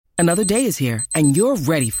Another day is here, and you're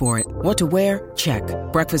ready for it. What to wear? Check.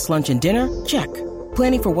 Breakfast, lunch, and dinner? Check.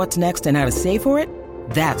 Planning for what's next and how to save for it?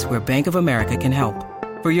 That's where Bank of America can help.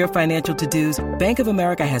 For your financial to-dos, Bank of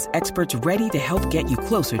America has experts ready to help get you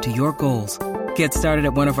closer to your goals. Get started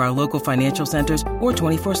at one of our local financial centers or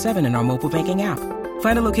 24/7 in our mobile banking app.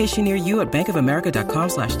 Find a location near you at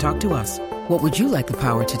bankofamerica.com/talktous. What would you like the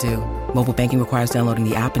power to do? Mobile banking requires downloading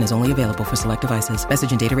the app and is only available for select devices.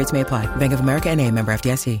 Message and data rates may apply. Bank of America N.A., member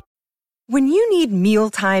FDIC. When you need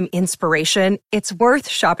mealtime inspiration, it's worth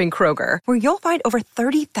shopping Kroger, where you'll find over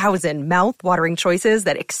 30,000 mouth-watering choices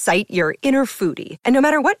that excite your inner foodie. And no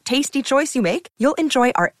matter what tasty choice you make, you'll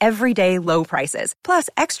enjoy our everyday low prices, plus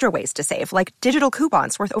extra ways to save, like digital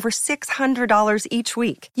coupons worth over $600 each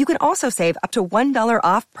week. You can also save up to $1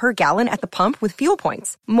 off per gallon at the pump with fuel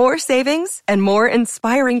points. More savings and more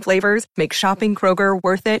inspiring flavors make shopping Kroger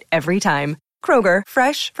worth it every time. Kroger,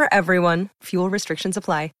 fresh for everyone. Fuel restrictions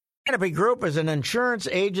apply. Canopy Group is an insurance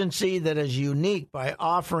agency that is unique by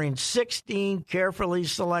offering 16 carefully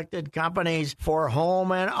selected companies for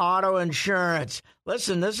home and auto insurance.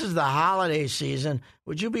 Listen, this is the holiday season.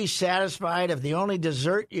 Would you be satisfied if the only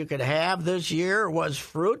dessert you could have this year was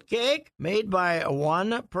fruitcake made by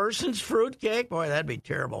one person's fruitcake? Boy, that'd be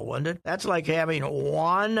terrible, wouldn't it? That's like having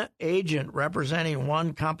one agent representing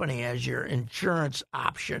one company as your insurance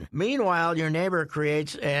option. Meanwhile, your neighbor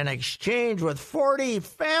creates an exchange with 40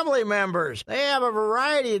 family members. They have a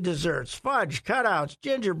variety of desserts, fudge, cutouts,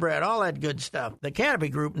 gingerbread, all that good stuff. The Canopy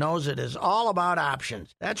Group knows it is all about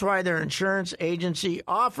options. That's why their insurance agency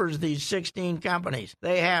offers these 16 companies.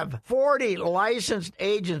 They have 40 licensed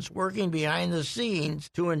agents working behind the scenes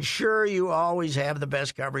to ensure you always have the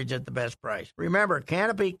best coverage at the best price. Remember,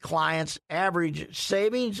 Canopy clients' average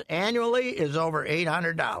savings annually is over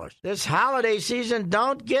 $800. This holiday season,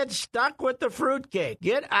 don't get stuck with the fruitcake.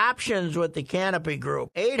 Get options with the Canopy Group.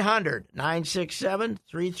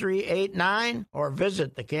 800-967-3389 or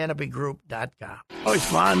visit thecanopygroup.com. Always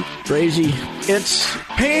fun, crazy. It's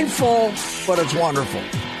painful, but it's wonderful.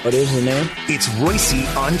 What is the name? It's Royce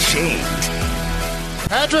Unchained.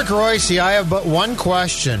 Patrick Royce, I have but one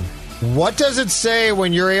question. What does it say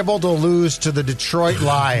when you're able to lose to the Detroit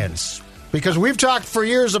Lions? Because we've talked for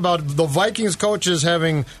years about the Vikings coaches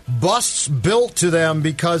having busts built to them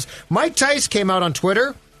because Mike Tice came out on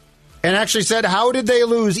Twitter and actually said, how did they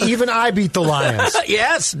lose? Even I beat the Lions.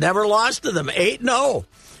 Yes, never lost to them. 8-0.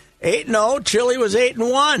 8-0. Chile was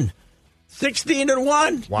 8-1.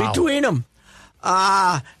 16-1 between them.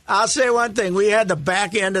 I'll say one thing. We had the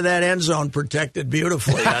back end of that end zone protected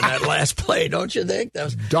beautifully on that last play, don't you think? That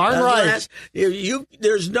was darn right.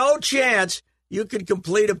 There's no chance you could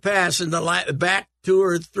complete a pass in the back 2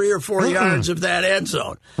 or 3 or 4 yards of that end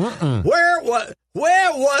zone. Where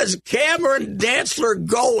was Cameron Dantzler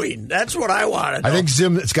going? That's what I want to know. I think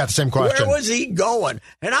Zim's got the same question. Where was he going?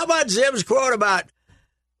 And how about Zim's quote about,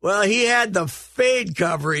 well, he had the fade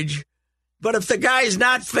coverage, but if the guy's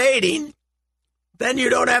not fading, then you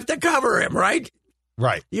don't have to cover him, right?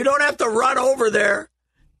 Right. You don't have to run over there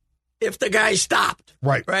if the guy stopped.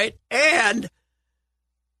 Right. Right? And,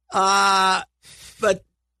 but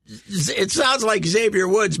it sounds like Xavier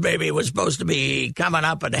Woods maybe was supposed to be coming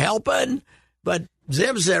up and helping, but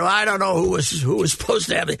Zim said, well, I don't know who was supposed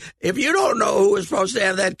to have it. If you don't know who was supposed to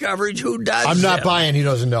have that coverage, who does? I'm not buying he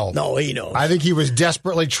doesn't know. No, he knows. I think he was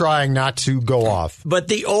desperately trying not to go off. But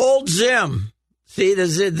the old Zim, see,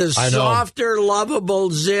 the softer,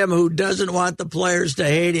 lovable Zim who doesn't want the players to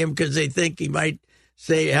hate him because they think he might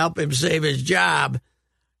help him save his job.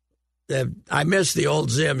 I missed the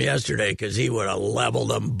old Zim yesterday because he would have leveled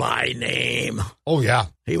them by name. Oh, yeah.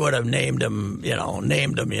 He would have named him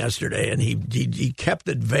yesterday, and he kept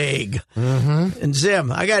it vague. Mm-hmm. And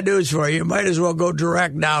Zim, I got news for you. You might as well go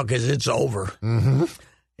direct now because it's over. Mm-hmm.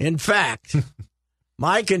 In fact,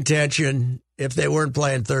 my contention, if they weren't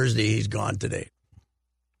playing Thursday, he's gone today.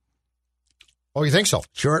 Oh, you think so?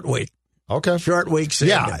 Short week. Okay. Short week.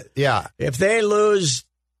 Yeah. If they lose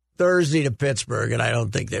Thursday to Pittsburgh, and I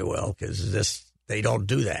don't think they will because they don't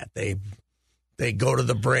do that. They go to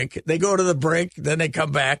the brink. They go to the brink, then they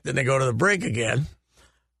come back, then they go to the brink again.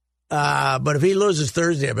 But if he loses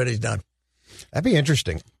Thursday, I bet he's done. That'd be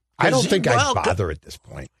interesting. I don't think I'd bother at this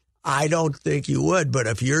point. I don't think you would, but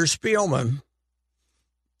if you're Spielman,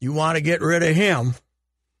 you want to get rid of him,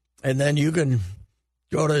 and then you can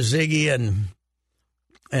go to Ziggy and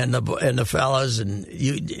the fellas, and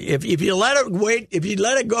if you let it wait, if you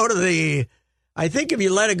let it go to the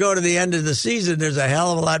end of the season, there's a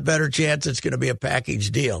hell of a lot better chance it's going to be a package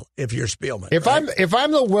deal if you're Spielman. If I'm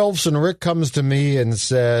the Wilfs and Rick comes to me and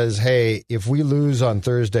says, "Hey, if we lose on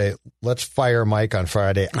Thursday, let's fire Mike on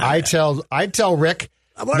Friday," I tell Rick,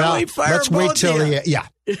 Why don't we fire let's both wait till of you? the yeah.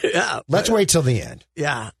 Yeah. Let's wait till the end.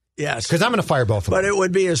 Yeah. Yes. Because I'm going to fire both of them. But it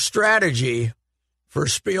would be a strategy for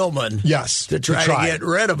Spielman. Yes, To try to get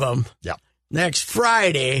rid of them. Yeah. Next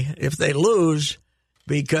Friday if they lose,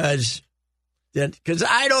 because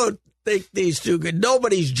I don't think these two could.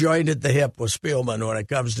 Nobody's joined at the hip with Spielman when it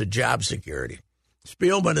comes to job security.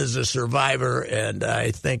 Spielman is a survivor, and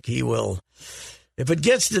I think he will. If it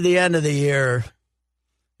gets to the end of the year,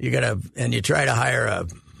 you try to hire a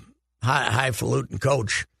highfalutin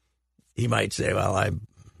coach, he might say, "Well, I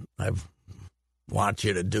want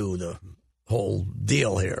you to do the whole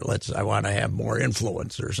deal here. I want to have more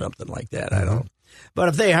influence or something like that." I don't. But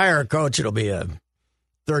if they hire a coach, it'll be a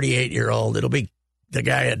 38-year-old. It'll be the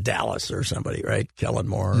guy at Dallas or somebody, right? Kellen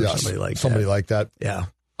Moore or somebody like that. Yeah.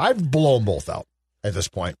 I'd blow them both out at this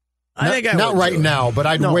point. Not right now, but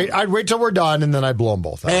I'd wait till we're done, and then I'd blow them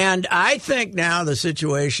both out. And I think now the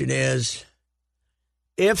situation is,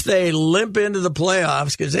 if they limp into the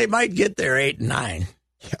playoffs, because they might get there 8 and 9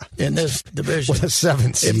 in this division. With a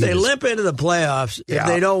 7th seed. If they limp into the playoffs, if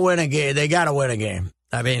they don't win a game, they got to win a game.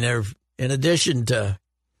 I mean, in addition to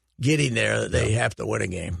getting there, they have to win a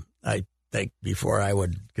game, I think, before I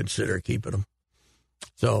would consider keeping them.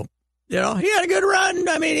 So, he had a good run.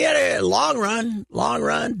 I mean, he had a long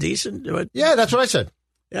run, decent. Yeah, that's what I said.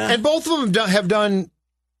 Yeah. And both of them have done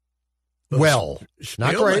well.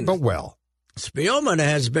 Not great, but well. Spielman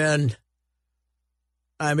has been,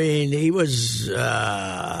 I mean, he was,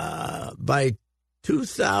 by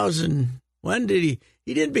 2000, when did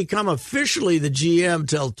he didn't become officially the GM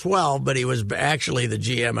till 12, but he was actually the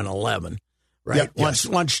GM in 11, right? Yep,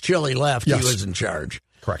 Once Chile left, he was in charge.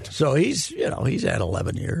 Correct. So he's had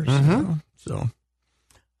 11 years. So,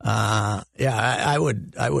 I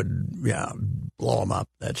would blow him up.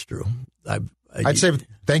 That's true. I'd say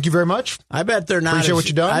thank you very much. I bet they're not. Appreciate what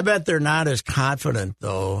you've done. I bet they're not as confident,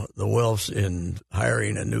 though, the Wilfs, in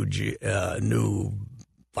hiring a new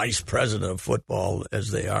vice president of football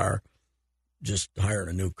as they are just hiring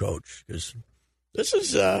a new coach. Because this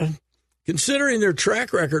is, considering their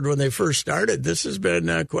track record when they first started, this has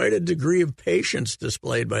been quite a degree of patience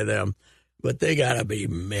displayed by them. But they got to be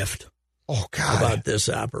miffed about this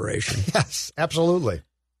operation. Yes, absolutely.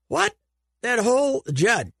 What? That whole,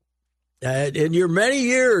 Judd, in your many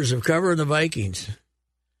years of covering the Vikings,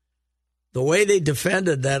 the way they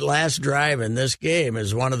defended that last drive in this game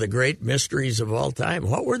is one of the great mysteries of all time.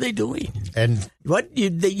 What were they doing? And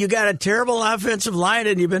you got a terrible offensive line,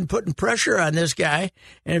 and you've been putting pressure on this guy.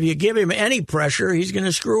 And if you give him any pressure, he's going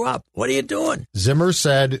to screw up. What are you doing? Zimmer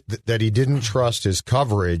said that he didn't trust his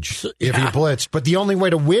coverage if he blitzed, but the only way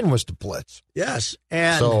to win was to blitz. Yes,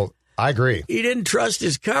 and so I agree. He didn't trust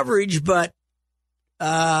his coverage, but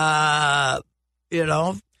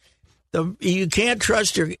you can't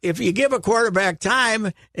trust if you give a quarterback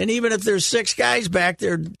time, and even if there's 6 guys back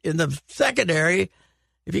there in the secondary,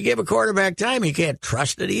 if you give a quarterback time, you can't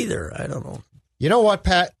trust it either. I don't know. You know what,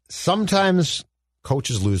 Pat? Sometimes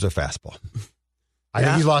coaches lose their fastball. I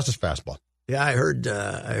think he's lost his fastball. Yeah, I heard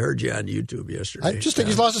you on YouTube yesterday. I just think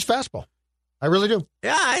he's lost his fastball. I really do.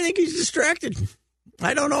 Yeah, I think he's distracted.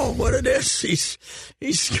 I don't know what it is.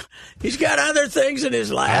 He's got other things in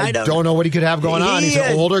his life. I don't know what he could have going on. He's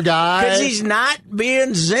an older guy. Because he's not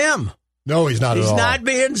being Zim. No, he's not at all. He's not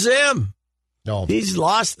being Zim. No. He's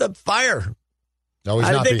lost the fire. No, he's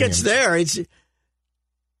not. I think it's there.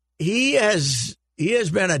 He has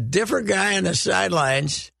been a different guy on the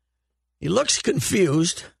sidelines. He looks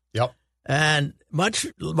confused. Yep. And much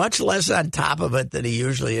less on top of it than he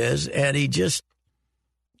usually is. And he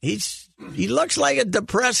looks like a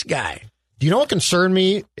depressed guy. Do you know what concerned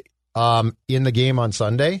me in the game on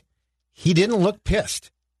Sunday? He didn't look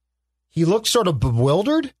pissed. He looked sort of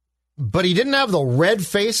bewildered, but he didn't have the red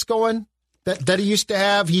face going that he used to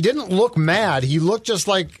have. He didn't look mad. He looked just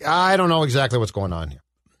like, I don't know exactly what's going on here.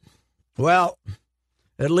 Well,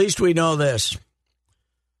 at least we know this.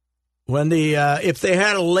 When if they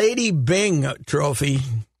had a Lady Bing trophy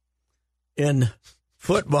in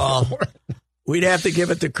football, we'd have to give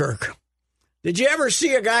it to Kirk. Did you ever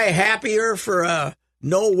see a guy happier for a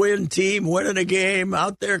no-win team winning a game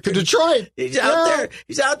out there? To Detroit. He's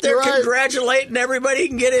out there congratulating everybody he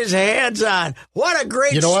can get his hands on. What a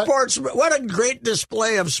great what a great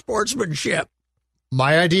display of sportsmanship.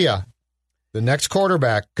 My idea, the next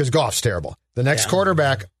quarterback, because Goff's terrible, the next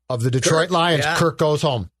quarterback of the Detroit Lions, Kirk goes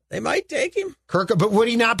home. They might take him. Kirk, but would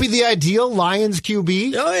he not be the ideal Lions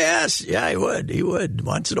QB? Oh, yes. Yeah, he would. He would.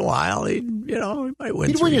 Once in a while, he might win.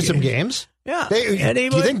 He'd win you some games. Yeah. Do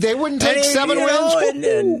you think they wouldn't take 7 wins?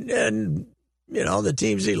 And the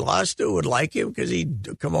teams he lost to would like him because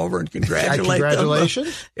he'd come over and congratulate Congratulations.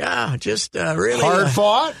 them. Yeah, just really hard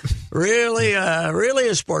fought. Really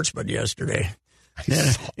a sportsman yesterday.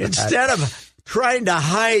 Instead of trying to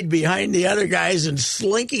hide behind the other guys and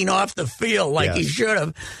slinking off the field like he should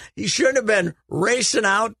have, he should have been racing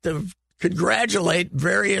out to congratulate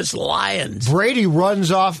various Lions. Brady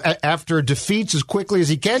runs off after defeats as quickly as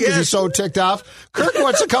he can because he's so ticked off. Kirk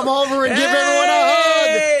wants to come over and give everyone a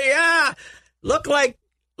hug. Yeah, look like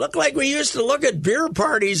we used to look at beer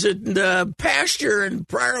parties at Pasture in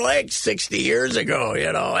Prior Lake 60 years ago.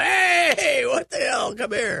 Hey, what the hell?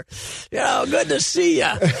 Come here. Good to see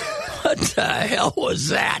you. What the hell was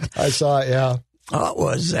that? I saw it. Yeah. What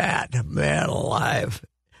was that? Man alive!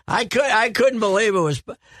 I couldn't believe it was.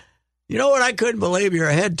 You know what I couldn't believe? You're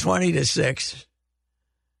ahead 20-6,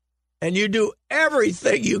 and you do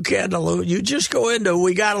everything you can to lose. You just go into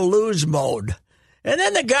we got to lose mode. And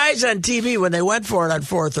then the guys on TV, when they went for it on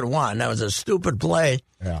 4th and 1, that was a stupid play,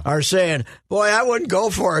 are saying, boy, I wouldn't go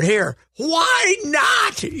for it here. Why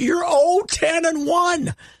not? You're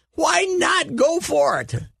 0-10-1. Why not go for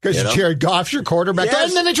it? Because Jared Goff's your quarterback. Yes.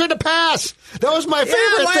 And then they tried to pass. That was my favorite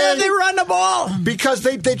thing. Why did they run the ball? Because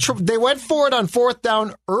they went for it on 4th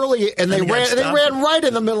down early, and they ran right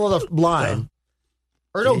in the middle of the line.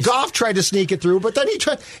 Or no, Goff tried to sneak it through, but then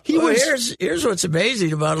here's what's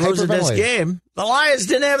amazing about losing this game. The Lions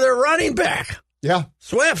didn't have their running back. Yeah.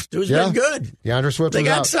 Swift, who's been good. DeAndre Swift They was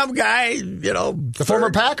got out. Some guy, the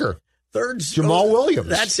former Packer. Jamal Williams.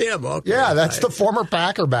 That's him. Okay. Yeah, that's the former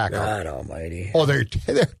Packer backup. God almighty. Oh, they're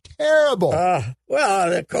terrible. Well,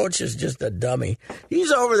 the coach is just a dummy.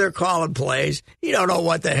 He's over there calling plays. He don't know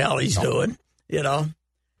what the hell he's doing.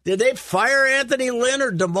 Did they fire Anthony Lynn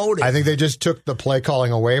or demote him? I think they just took the play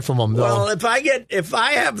calling away from him. Well, if I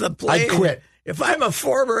have the play, I'd quit. If I'm a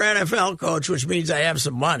former NFL coach, which means I have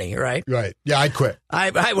some money, right? Right. Yeah, I'd quit.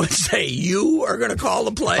 I would say you are going to call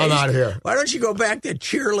the plays. I'm out of here. Why don't you go back to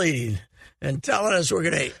cheerleading and telling us we're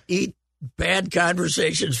going to eat bad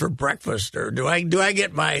conversations for breakfast, or do I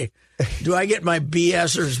get my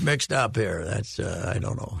BSers mixed up here? That's I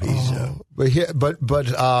don't know. But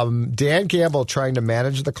Dan Campbell trying to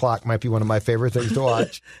manage the clock might be one of my favorite things to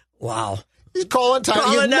watch. Wow. He's calling time.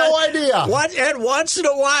 He has no idea. What? And once in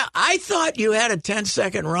a while, I thought you had a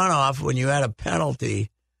 10-second runoff when you had a penalty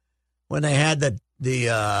when they had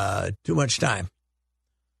the too much time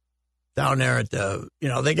down there at the.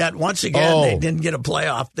 They got once again. They didn't get a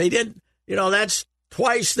playoff. They didn't. That's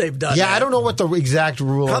twice they've done. Yeah, that. I don't know what the exact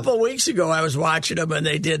rule. A couple of weeks ago, I was watching them, and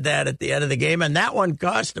they did that at the end of the game, and that one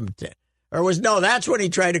cost them. That's when he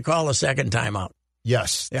tried to call a second timeout.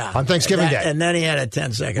 Yes. Yeah. On Thanksgiving Day. And then he had a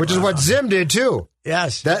 10-second Which is what Zim did, too.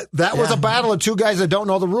 Yes. That was a battle of two guys that don't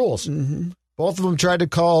know the rules. Mm-hmm. Both of them tried to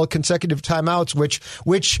call consecutive timeouts,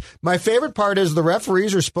 which my favorite part is the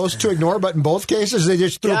referees are supposed to ignore, but in both cases, they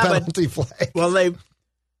just threw a penalty flag. Well,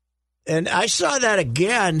 and I saw that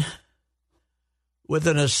again with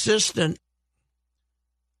an assistant.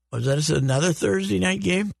 Was that another Thursday night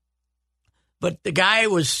game? But the guy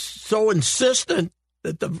was so insistent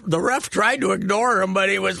that the ref tried to ignore him, but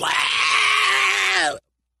he was like,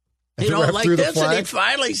 like this, and he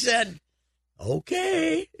finally said,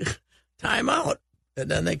 okay, timeout. And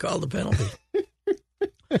then they called the penalty.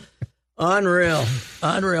 Unreal.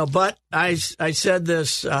 But I said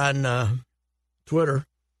this on Twitter.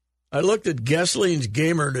 I looked at Gessling's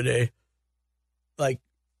Gamer today, like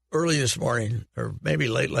early this morning, or maybe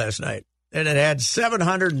late last night, and it had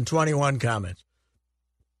 721 comments.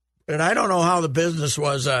 And I don't know how the business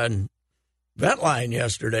was on Ventline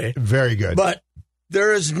yesterday. Very good. But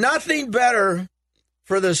there is nothing better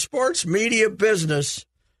for the sports media business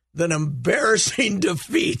than embarrassing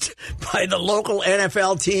defeat by the local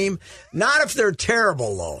NFL team. Not if they're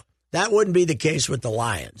terrible, though. That wouldn't be the case with the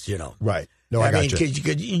Lions, Right. No, I got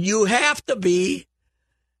you have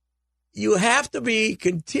to be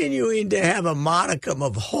continuing to have a modicum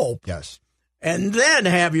of hope. Yes. And then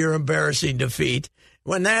have your embarrassing defeat.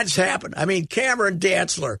 When that's happened, Cameron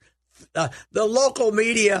Dantzler, the local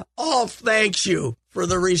media all thanks you for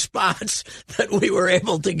the response that we were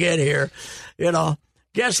able to get here.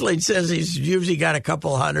 Gessling says he's usually got a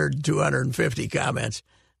couple 100, 250 comments.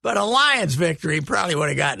 But a Lions victory probably would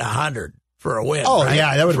have gotten 100 for a win. Oh, right?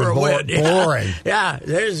 yeah, that would have been boring. Yeah,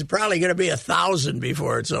 there's probably going to be 1,000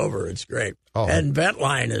 before it's over. It's great. Oh. And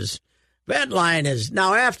Ventline is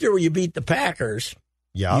now after you beat the Packers,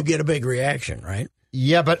 you get a big reaction, right?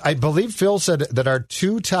 Yeah, but I believe Phil said that our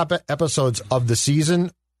two top episodes of the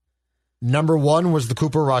season, number one was the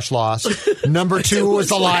Cooper Rush loss. Number two was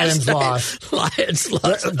the Lions loss. Lions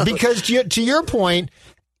loss. Because to your point,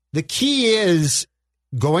 the key is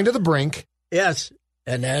going to the brink Yes.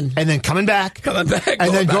 And then coming back. and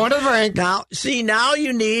then going to the rink. Now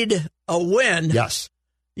you need a win. Yes.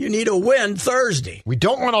 You need a win Thursday. We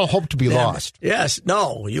don't want all hope to be lost. Yes.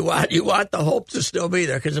 No. You want the hope to still be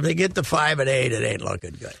there, because if they get to 5-8, it ain't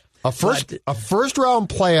looking good. A first round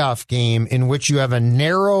playoff game in which you have a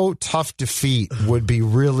narrow, tough defeat would be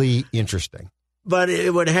really interesting. But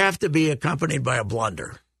it would have to be accompanied by a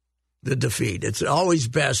blunder, the defeat. It's always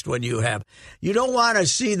best when you don't want to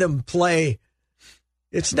see them play.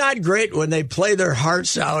 It's not great when they play their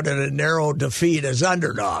hearts out in a narrow defeat as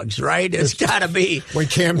underdogs, right? It's got to be. When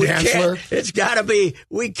Cam Dantzler. It's got to be,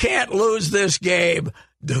 we can't lose this game.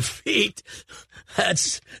 Defeat.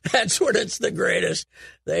 That's when it's the greatest.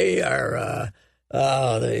 They are,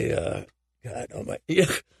 God, oh my.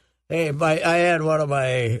 Hey, I had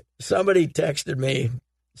somebody texted me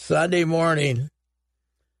Sunday morning,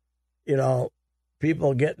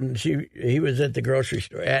 people he was at the grocery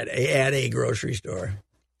store, at a grocery store.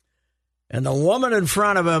 And the woman in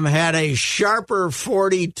front of him had a Sharper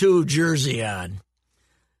 42 jersey on.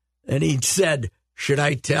 And he said, should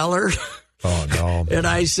I tell her? Oh, no. And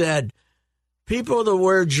I said, people that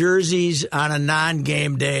wear jerseys on a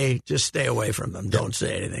non-game day, just stay away from them. Don't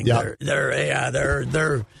say anything. Yep.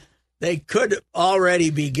 They could already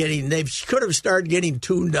be they could have started getting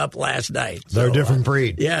tuned up last night. They're a different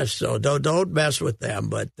breed. Yes, so don't mess with them.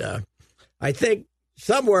 But I think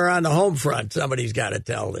somewhere on the home front, somebody's got to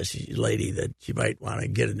tell this lady that she might want to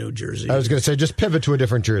get a new jersey. I was going to say, just pivot to a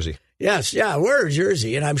different jersey. Yes, wear a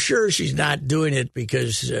jersey. And I'm sure she's not doing it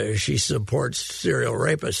because she supports serial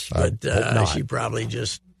rapists, but she probably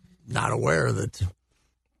just not aware that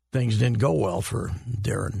things didn't go well for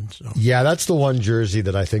Darren. So. Yeah, that's the one jersey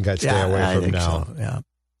that I think I'd stay away from now. So, yeah.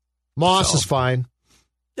 Moss is fine.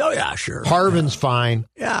 Oh, yeah, sure. Harvin's fine.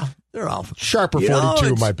 Yeah, they're all fine. Sharper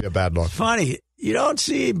 42 might be a bad look. Funny, you don't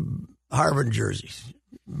see Harvin jerseys.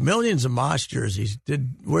 Millions of Moss jerseys.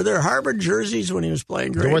 Were there Harvin jerseys when he was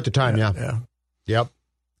playing great? There were at the time, yeah. Yep.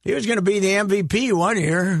 He was going to be the MVP one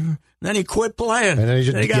year. Then he quit playing. And then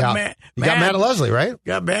he got mad. He got mad at Leslie, right?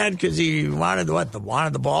 Got mad because he wanted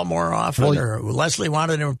the ball more often, or Leslie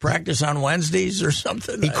wanted him to practice on Wednesdays or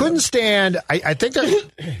something. He couldn't stand. I think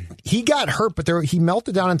he got hurt, but he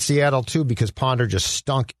melted down in Seattle too because Ponder just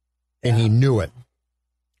stunk, and he knew it.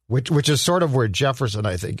 Which is sort of where Jefferson,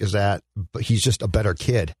 I think, is at. But he's just a better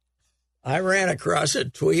kid. I ran across a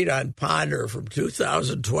tweet on Ponder from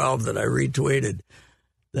 2012 that I retweeted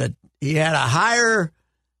that he had a higher.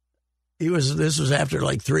 This was after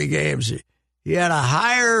like 3 games. He had a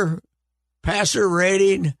higher passer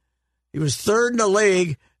rating. He was third in the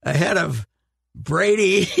league, ahead of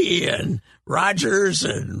Brady and Rodgers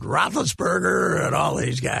and Roethlisberger and all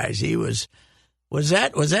these guys. He was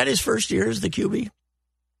that his first year as the QB?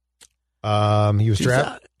 He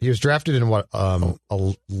was drafted in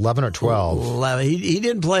 11 or 12. 11. He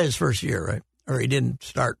didn't play his first year, right? Or he didn't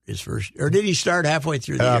start his first, or did he start halfway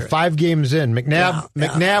through the year? 5 games in.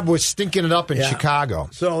 McNabb was stinking it up in Chicago.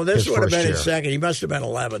 So this would have been his second. He must have been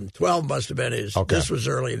 11. 12 must have been his. Okay. This was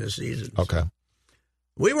early in the season. Okay.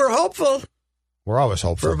 We were hopeful. We're always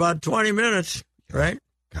hopeful. For about 20 minutes, right?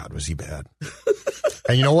 God, was he bad.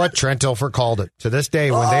 And you know what? Trent Dilfer called it. To this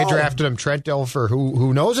day, when they drafted him, Trent Dilfer,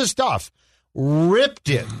 who knows his stuff, ripped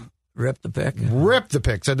it. Ripped the pick. Ripped the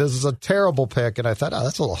pick. Said this is a terrible pick. And I thought,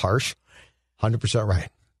 that's a little harsh. 100% right.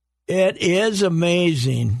 It is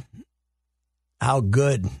amazing how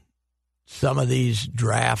good some of these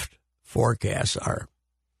draft forecasts are.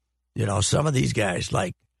 Some of these guys,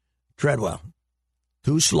 like Treadwell,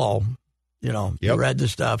 too slow. You read the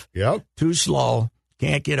stuff. Yep. Too slow.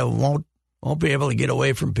 Can't won't be able to get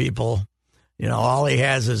away from people. All he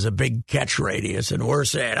has is a big catch radius, and we're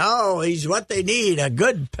saying, he's what they need, a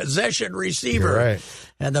good possession receiver. You're right.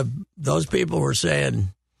 And those people were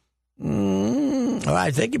saying, I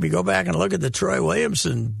think if you go back and look at the Troy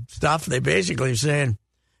Williamson stuff, they basically saying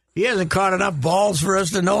he hasn't caught enough balls for us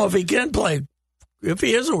to know if he can play, if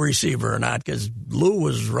he is a receiver or not, because Lou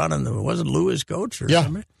was running wasn't Lou his coach or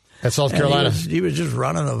something? At South Carolina. He was just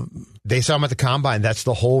running They saw him at the combine. That's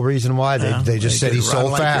the whole reason why. They just said he's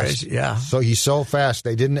so fast. Yeah. So he's so fast.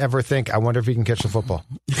 They didn't ever think, I wonder if he can catch the football.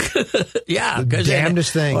 Yeah. The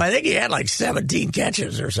damnedest thing. Well, I think he had like 17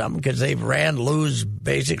 catches or something because they ran Lou's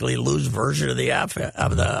version of the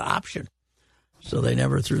option. So they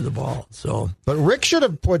never threw the ball. But Rick should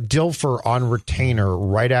have put Dilfer on retainer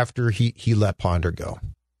right after he let Ponder go.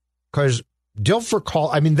 Because Dilfer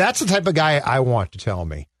called, that's the type of guy I want to tell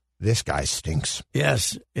me. This guy stinks.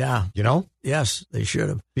 Yes, yeah. Yes, they should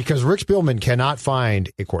have. Because Rick Spielman cannot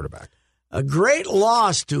find a quarterback. A great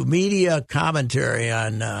loss to media commentary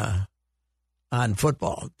on on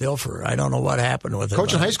football. Dilfer, I don't know what happened with him.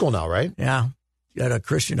 Coach in high school now, right? Yeah. At a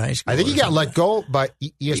Christian high school. I think he got let go by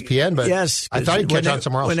ESPN, but yes, I thought he'd catch on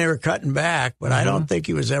somewhere else. When they were cutting back, but I don't think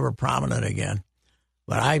he was ever prominent again.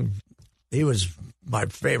 But he was my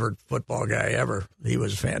favorite football guy ever. He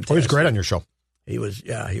was fantastic. Oh, he was great on your show. He was.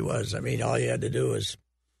 I mean, all you had to do was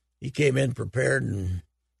he came in prepared and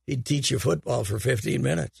he'd teach you football for 15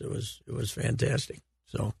 minutes. It was fantastic.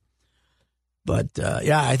 So, but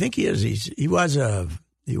I think he is. He was a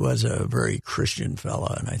very Christian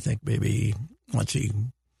fella, and I think maybe once he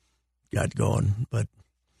got going, but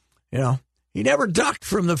he never ducked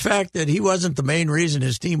from the fact that he wasn't the main reason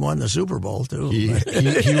his team won the Super Bowl, too. He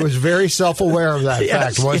was very self-aware of that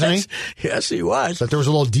fact, wasn't he? Yes, he was. That there was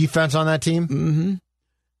a little defense on that team? Mm-hmm.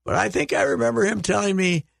 But I think I remember him telling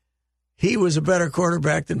me he was a better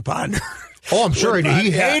quarterback than Ponder. Oh, I'm sure he did.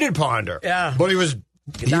 He hated Ponder. Yeah. But he was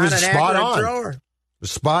spot on. Thrower.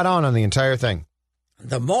 Spot on the entire thing.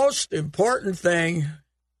 The most important thing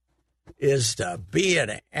is to be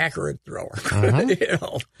an accurate thrower.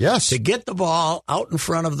 Yes. To get the ball out in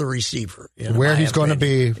front of the receiver. Where he's going to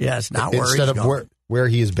be. Yes, not where he's going. Instead of where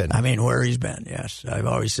he has been. I mean, where he's been, yes. I've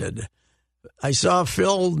always said. I saw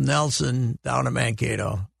Phil Nelson down in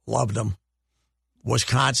Mankato. Loved him.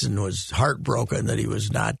 Wisconsin was heartbroken that he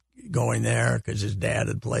was not going there because his dad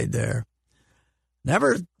had played there.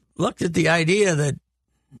 Never looked at the idea that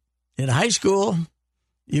in high school,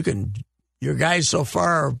 your guys so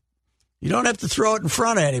far, you don't have to throw it in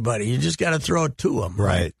front of anybody. You just got to throw it to them.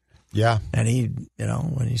 Right. Yeah. And he,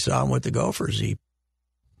 when he saw him with the Gophers, he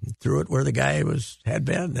threw it where the guy had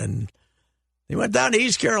been. And he went down to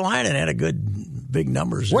East Carolina and had a good big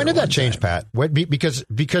numbers. When did that change, Pat? Because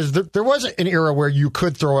there was an era where you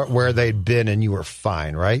could throw it where they'd been and you were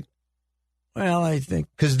fine, right? Well, I think.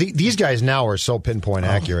 Because these guys now are so pinpoint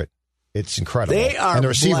accurate. It's incredible. They are and the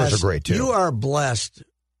receivers blessed. are great, too. You are blessed.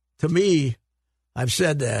 To me, I've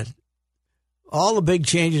said that. All the big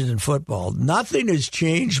changes in football, nothing has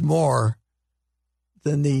changed more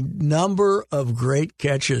than the number of great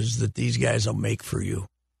catches that these guys will make for you,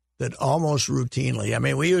 that almost routinely. I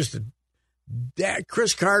mean,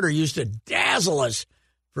 Chris Carter used to dazzle us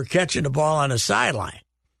for catching the ball on the sideline.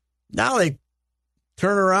 Now they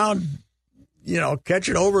turn around, catch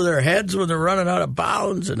it over their heads when they're running out of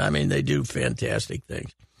bounds. And, I mean, they do fantastic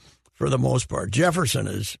things for the most part. Jefferson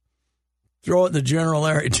is throw it in the general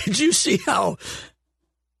area. Did you see how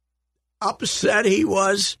upset he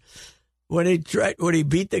was when he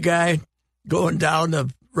beat the guy going down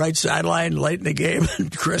the right sideline late in the game,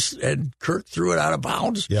 and Kirk threw it out of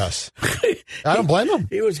bounds? Yes. I don't blame him.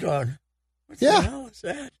 He was going, what the hell is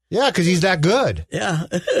that? Yeah, because he's that good. Yeah.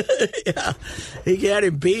 Yeah. He had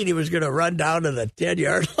him beat. He was going to run down to the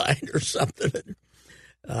 10-yard line or something.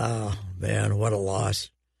 Oh, man, what a loss.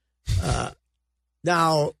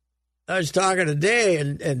 Now, I was talking today,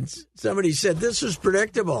 and somebody said this was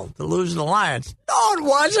predictable, to lose to the Lions. No, it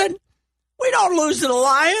wasn't. We don't lose to the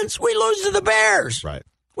Lions. We lose to the Bears. Right.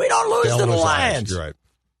 We don't lose to the Lions. You're right.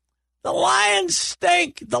 The Lions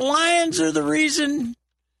stink. The Lions are the reason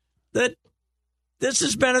that this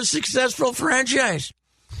has been a successful franchise.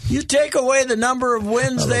 You take away the number of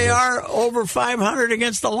wins they are over 500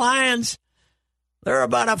 against the Lions, they're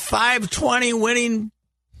about a 520 winning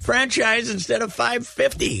franchise instead of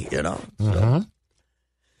 550, So.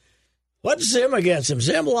 What's Zim against him?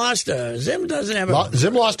 Zim doesn't have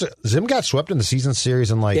Zim got swept in the season series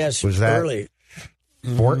in was that early.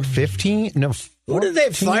 15? No. 14? Who did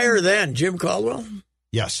they fire then? Jim Caldwell?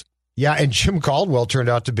 Yes. Yeah, and Jim Caldwell turned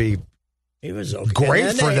out to be he was okay.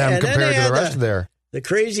 Great for them compared to the rest of their. The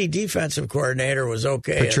crazy defensive coordinator was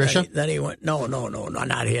okay. Patricia? Then he went, no,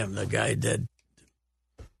 not him. The guy that.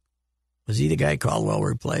 Was he the guy Caldwell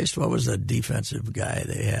replaced? What was the defensive guy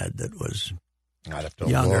they had that was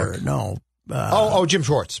younger? Look. No. Jim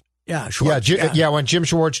Schwartz. Yeah, Schwartz. Yeah, when Jim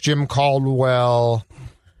Schwartz, Jim Caldwell,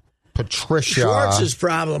 Patricia. Schwartz's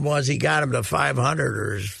problem was he got him to 500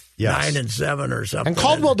 or 9-7 or something. And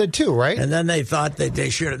Caldwell did too, right? And then they thought that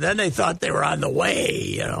they should have. Then they thought they were on the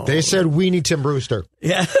way, They said, we need Tim Brewster.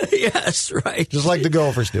 Yeah, yes, right. Just like the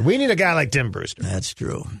Gophers did. We need a guy like Tim Brewster. That's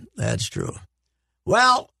true.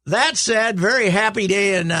 Well, that said, very happy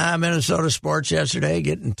day in Minnesota sports yesterday,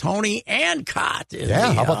 getting Tony and Cott in the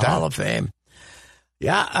how about that? Hall of Fame.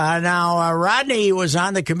 Yeah, now Rodney was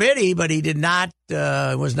on the committee, but he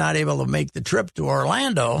was not able to make the trip to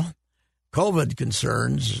Orlando. COVID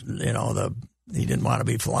concerns, he didn't want to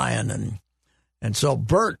be flying, and so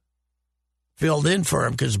Bert filled in for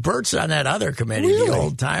him because Bert's on that other committee, the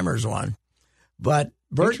old timers one. But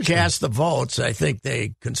Bert cast the votes. I think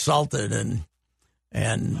they consulted and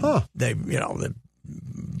they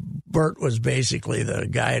Bert was basically the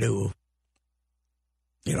guy to,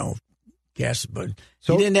 guess, but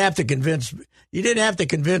you didn't have to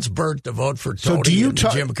convince Bert to vote for Tony and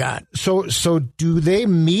Jim Cott. So do they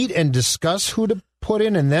meet and discuss who to put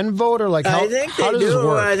in and then vote, or how does this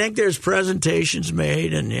work? I think there's presentations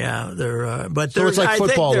made, and they're but so it's like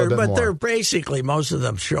football a little bit more. They're basically, most of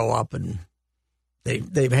them show up and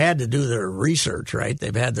they've had to do their research, right?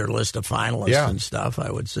 They've had their list of finalists and stuff,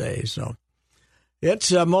 I would say. So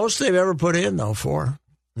it's most they've ever put in, though, 4.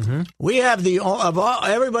 Mm-hmm. We have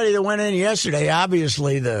everybody that went in yesterday.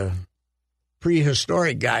 Obviously, the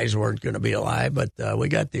prehistoric guys weren't going to be alive, but we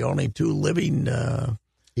got the only 2 living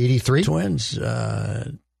 83 twins.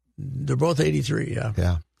 They're both 83.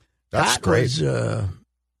 Yeah, that's Cott great.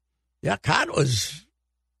 Cott was.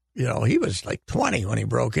 He was like 20 when he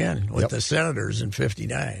broke in with the Senators in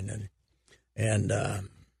 '59, and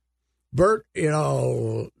Bert,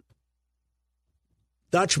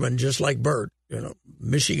 Dutchman, just like Bert,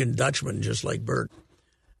 Michigan Dutchman, just like Bert,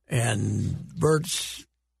 and Bert's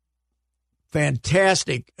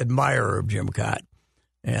fantastic admirer of Jim Cott,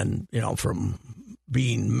 and from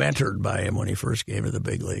being mentored by him when he first came to the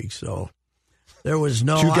big leagues. So there was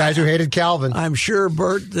no 2 guys who hated Calvin. I'm sure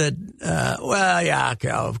Bert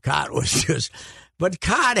Cott was just, but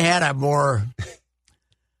Cott had a more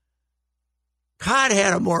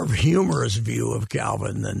humorous view of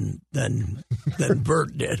Calvin than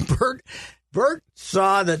Bert did. Bert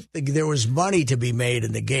saw that there was money to be made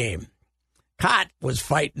in the game. Cott was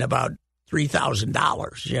fighting about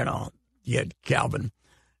 $3,000. Yet Calvin,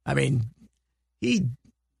 I mean, he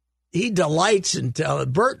delights in telling.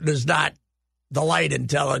 Bert does not delight in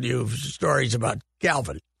telling you stories about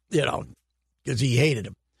Calvin, because he hated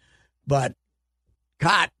him. But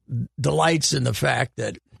Cott delights in the fact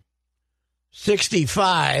that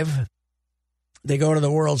 65, they go to the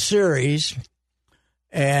World Series,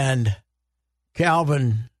 and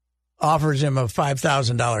Calvin offers him a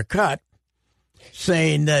 $5,000 cut,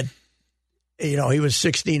 saying that, he was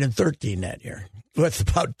 16-13 that year with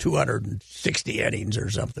about 260 innings or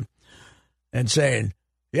something, and saying,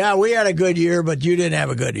 yeah, we had a good year, but you didn't have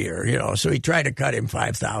a good year, So he tried to cut him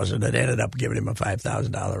 $5,000 and ended up giving him a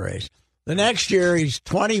 $5,000 raise. The next year, he's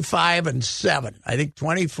 25-7. I think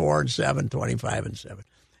 24-7, 25-7.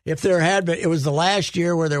 If there had been, it was the last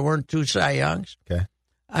year where there weren't 2 Cy Youngs. Okay.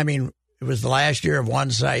 I mean, it was the last year of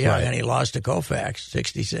 1 Cy Young, and he lost to Koufax,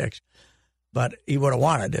 66. But he would have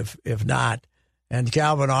won it if not. And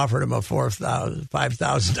Calvin offered him a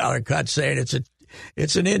 $5,000 cut, saying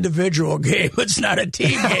it's an individual game. It's not a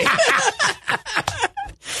team game.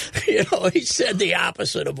 He said the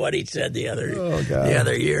opposite of what he said the other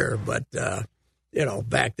year. But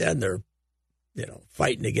back then they're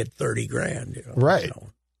fighting to get $30,000. Right.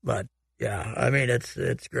 But yeah, I mean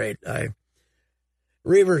it's great.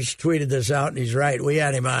 Reavers tweeted this out, and he's right. We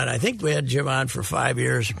had him on. I think we had Jim on for 5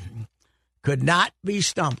 years. Could not be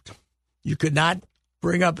stumped. You could not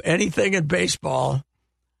bring up anything in baseball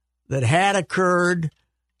that had occurred,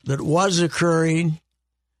 that was occurring,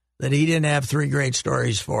 that he didn't have 3 great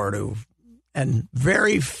stories for, and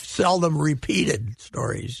very seldom repeated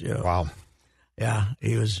stories. Wow. Yeah,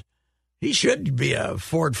 he should be a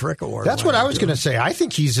Ford Frick Award. That's what I was going to say. I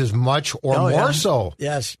think he's as much or more so.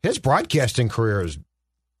 Yes. His broadcasting career is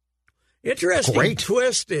interesting. Great.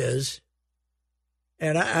 Twist is,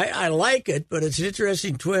 and I like it, but it's an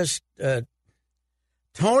interesting twist.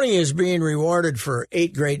 Tony is being rewarded for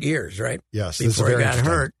 8 great years, right? Yes. Before he got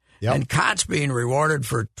hurt. Yep. And Cott's being rewarded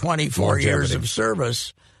for 24 years of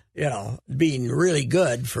service, being really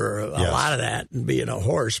good for a lot of that and being a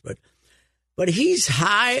horse. But he's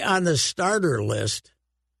high on the starter list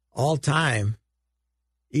all time,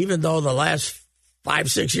 even though the last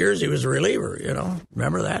 5-6 years he was a reliever,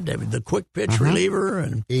 Remember that, David? The quick pitch reliever.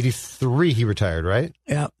 And 83 he retired, right?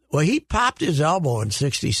 Yeah. Well, he popped his elbow in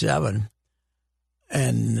 67.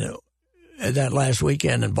 And that last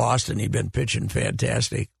weekend in Boston, he'd been pitching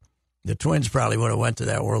fantastic. The Twins probably would have went to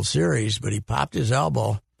that World Series, but he popped his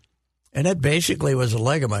elbow, and it basically was a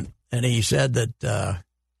ligament. And he said that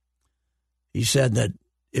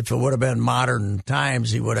if it would have been modern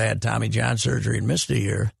times, he would have had Tommy John surgery and missed a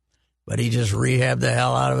year. But he just rehabbed the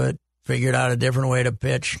hell out of it, figured out a different way to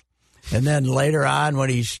pitch. And then later on, when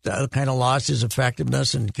he kind of lost his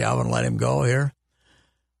effectiveness and Calvin let him go here,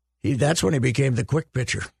 that's when he became the quick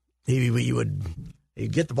pitcher.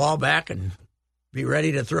 He'd get the ball back and be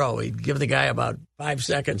ready to throw. He'd give the guy about 5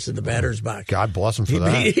 seconds in the batter's box. God bless him for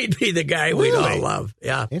that. He'd be the guy we'd all love.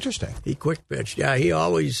 Yeah. Interesting. He quick pitched. Yeah, he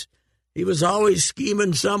was always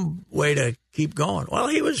scheming some way to keep going. Well,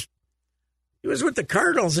 he was He was with the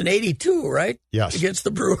Cardinals in '82, right? Yes. Against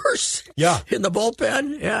the Brewers. Yeah. In the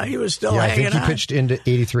bullpen. Yeah, he was still I hanging think he on. pitched into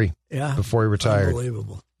 '83. Yeah. Before he retired.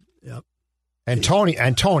 Unbelievable. Yep. And Tony,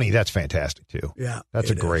 that's fantastic too. Yeah.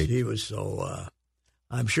 That's a great. He was so.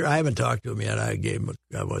 I'm sure I haven't talked to him yet. I'm going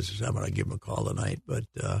to give him a call tonight, but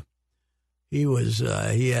he was.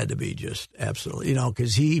 He had to be just absolutely,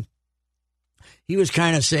 because he was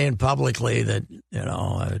kind of saying publicly that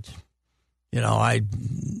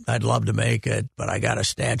I'd love to make it, but I got a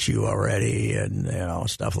statue already, and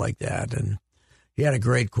stuff like that. And he had a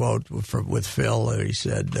great quote with Phil. He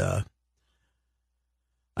said,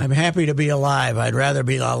 "I'm happy to be alive. I'd rather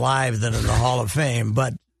be alive than in the Hall of Fame."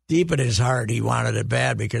 But deep in his heart, he wanted it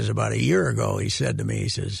bad because about a year ago, he said to me, he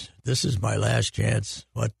says, "This is my last chance.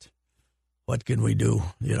 What can we do?"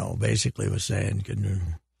 Basically was saying,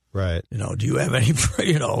 Right. do you have any,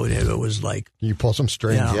 it was like. You pull some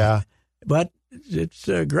strings, yeah. But it's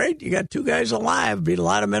great. You got two guys alive. Beat a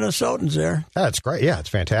lot of Minnesotans there. That's great. Yeah, it's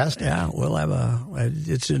fantastic. Yeah, we'll have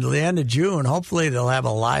it's in the end of June. Hopefully they'll have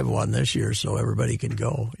a live one this year so everybody can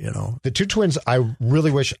go, The two twins I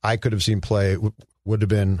really wish I could have seen play would have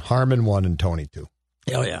been Harmon 1 and Tony 2.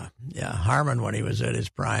 Oh, yeah. Yeah, Harmon, when he was at his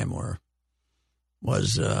prime,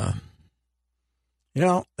 was that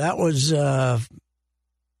was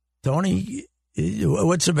Tony.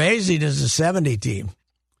 What's amazing is the 70 team,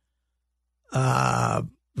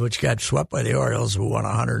 which got swept by the Orioles, who won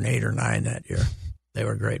 108 or 9 that year. They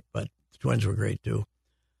were great, but the Twins were great too.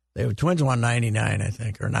 Twins won 99, I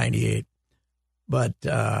think, or 98. But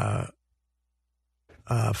 5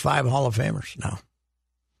 Hall of Famers now.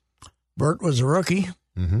 Bert was a rookie.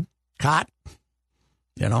 Mm-hmm. Cott,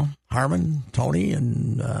 Harmon, Tony,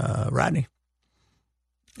 and Rodney.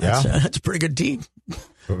 That's a pretty good team.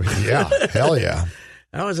 Yeah, hell yeah.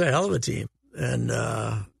 That was a hell of a team. And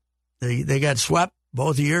they got swept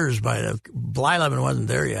both years by Blyleven wasn't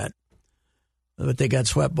there yet. But they got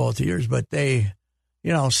swept both years. But 70,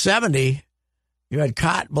 you had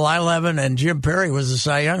Cott, Blyleven, and Jim Perry was the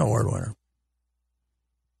Cy Young Award winner.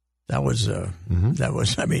 That was,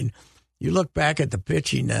 you look back at the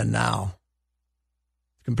pitching then now,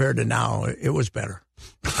 compared to now, it was better.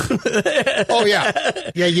 Oh, yeah.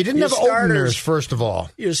 Yeah, you didn't have openers, first of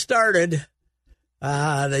all. You started,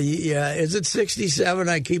 is it 67?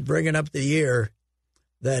 I keep bringing up the year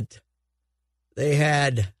that they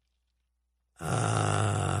had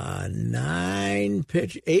 8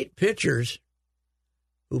 pitchers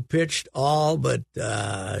who pitched all but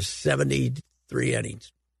 73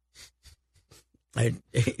 innings.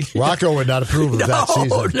 Rocco would not approve of that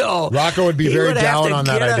season. No, Rocco would be very down on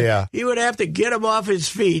that idea. He would have to get them off his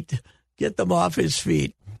feet.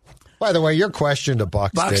 By the way, your question to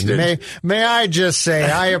Buxton. May I just say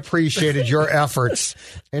I appreciated your efforts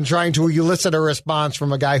in trying to elicit a response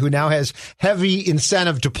from a guy who now has heavy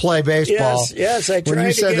incentive to play baseball. Yes, I tried when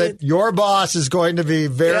you to said get that your boss is going to be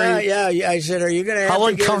very... Yeah. I said, are you going to have How to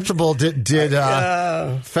uncomfortable did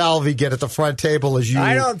Falvey get at the front table as you...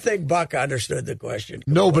 I don't think Buck understood the question.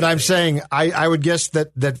 No, but I'm saying I would guess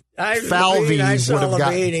that Falvey would have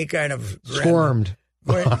gotten... He kind of squirmed.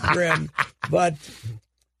 Grinned. But...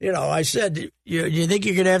 I said, you think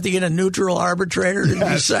you're going to have to get a neutral arbitrator to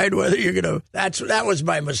decide whether you're going to... That was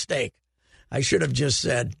my mistake. I should have just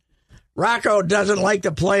said, Rocco doesn't like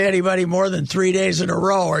to play anybody more than 3 days in a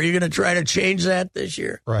row. Are you going to try to change that this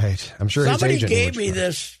year? Right. I'm sure somebody his agent gave me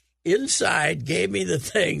this inside, gave me the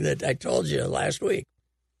thing that I told you last week.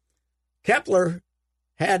 Kepler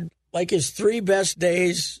had like his 3 best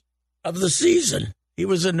days of the season. He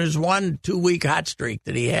was in his 1-2 week hot streak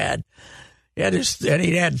that he had. And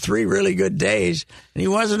he had 3 really good days, and he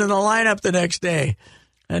wasn't in the lineup the next day.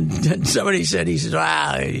 And somebody said, he's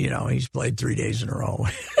played 3 days in a row.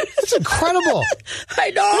 It's incredible. I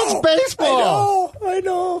know. It's baseball. I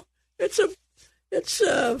know. It's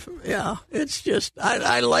just,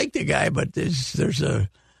 I like the guy, but there's a.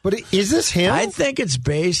 But is this him? I think it's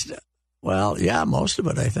based. Well, yeah, most of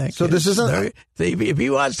it, I think. So this isn't. If he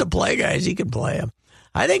wants to play guys, he can play them.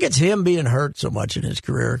 I think it's him being hurt so much in his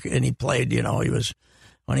career. And he played,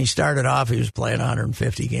 when he started off, he was playing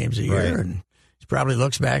 150 games a year. Right. And he probably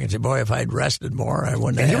looks back and says, boy, if I'd rested more, I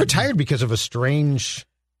wouldn't have. And he retired because of a strange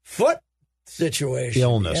foot situation.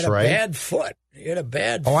 Illness, he had right? A bad foot. He had a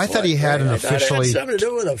bad foot. I thought he had an officially. It had something to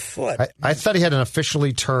do with a foot. I thought he had an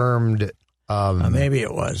officially termed. Maybe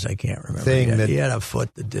it was. I can't remember. He had a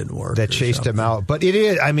foot that didn't work. That chased him out. But it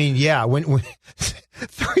is. I mean, yeah. When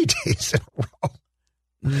 3 days in a row.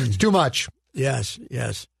 It's too much. Yes.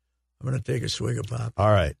 I'm going to take a swig of pop.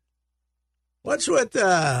 All right. What's with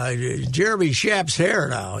Jeremy Schaap's hair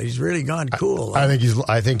now? He's really gone cool. I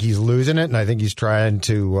think he's losing it, and I think he's trying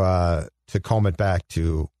to to comb it back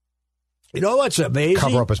to You know what's amazing?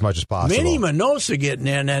 cover up as much as possible. Minnie Minosa getting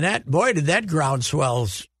in, and did that groundswell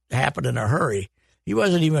happen in a hurry. He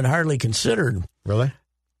wasn't even hardly considered. Really?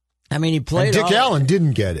 I mean, he played. And Dick Allen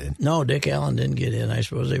didn't get in. No, Dick Allen didn't get in. I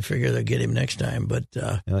suppose they figure they'll get him next time. But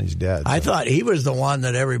He's dead. I thought he was the one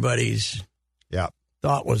that everybody's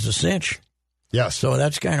thought was a cinch. Yes. So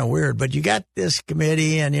that's kind of weird. But you got this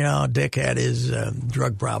committee, and, Dick had his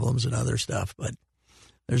drug problems and other stuff. But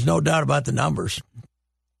there's no doubt about the numbers.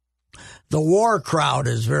 The war crowd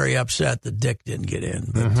is very upset that Dick didn't get in.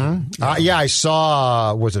 But, I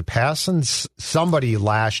saw, was it Passons? Somebody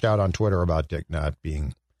lashed out on Twitter about Dick not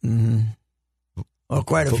being well,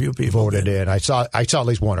 quite a few people voted in. I saw at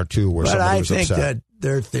least one or two where somebody was upset. But I think that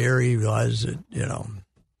their theory was that,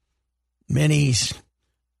 Minnie's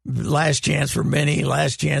last chance for Minnie,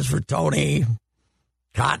 last chance for Tony.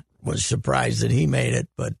 Cott was surprised that he made it,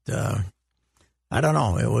 but I don't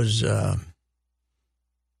know. It was,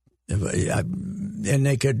 and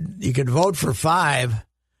you could vote for 5,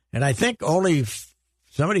 and I think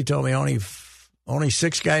somebody told me only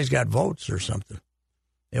 6 guys got votes or something.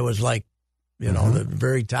 It was like, the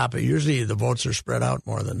very top. Usually the votes are spread out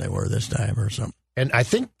more than they were this time or something. And I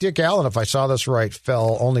think Dick Allen, if I saw this right,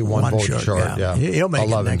 fell only one vote short. Yeah. He'll make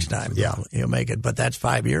 11. it next time. Yeah. He'll make it, but that's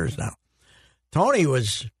 5 years now. Tony it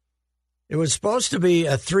was supposed to be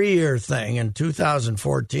a 3-year thing in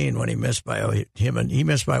 2014 when he missed by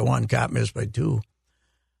 1, Cott missed by 2.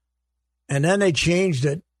 And then they changed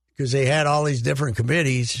it because they had all these different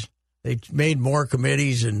committees. They made more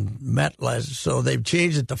committees and met less. So they've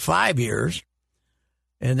changed it to 5 years.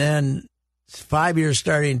 And then 5 years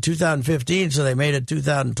starting in 2015, so they made it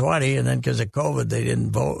 2020. And then because of COVID, they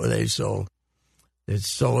didn't vote. So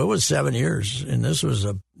it was 7 years, and this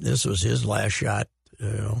was his last shot.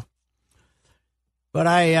 But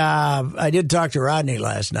I did talk to Rodney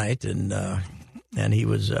last night, and he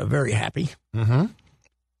was very happy. Mm-hmm.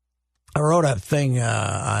 I wrote a thing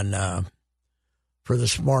for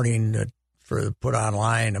this morning for put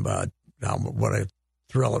online about what a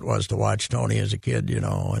thrill it was to watch Tony as a kid,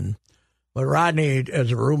 But Rodney,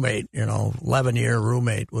 as a roommate, 11-year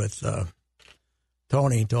roommate with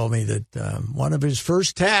Tony, told me that one of his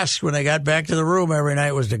first tasks when they got back to the room every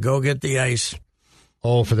night was to go get the ice.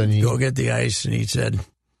 Oh, for the knee. Go get the ice. And he said,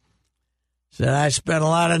 I spent a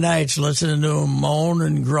lot of nights listening to him moan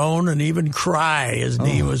and groan and even cry. His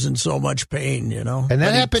knee was in so much pain, And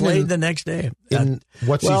that happened he played the next day. In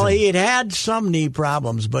what season? Well, he had some knee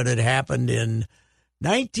problems, but it happened in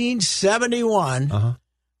 1971.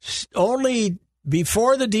 Only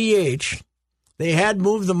before the DH, they had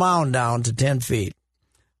moved the mound down to 10 feet,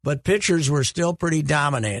 but pitchers were still pretty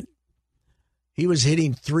dominant. He was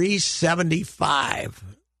hitting .375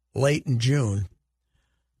 late in June,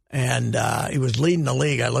 and he was leading the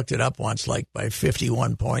league. I looked it up once, like by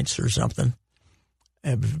 51 points or something,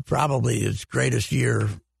 and probably his greatest year.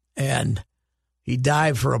 And he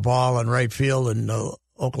dived for a ball in right field in the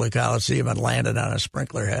Oakley Coliseum and landed on a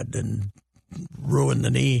sprinkler head and ruined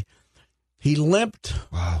the knee. He limped.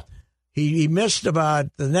 Wow. He missed about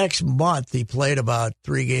the next month. He played about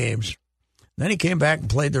 3 games. Then he came back and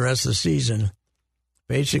played the rest of the season,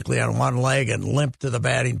 basically on one leg, and limped to the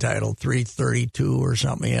batting title, .332 or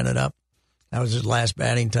something he ended up. That was his last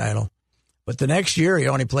batting title. But the next year, he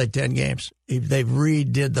only played 10 games. They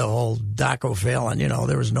redid the whole docophalin.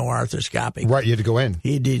 There was no arthroscopy. Right, you had to go in.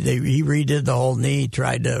 He redid the whole knee,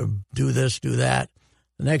 tried to do this, do that.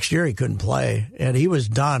 The next year, he couldn't play, and he was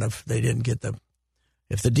done if they didn't get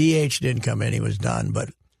if the DH didn't come in, he was done. But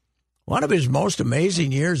one of his most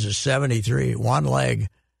amazing years is 73, one leg.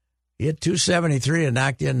 He hit .273 and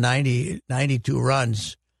knocked in 92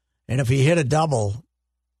 runs. And if he hit a double,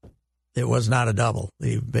 it was not a double.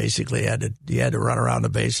 He basically had to run around the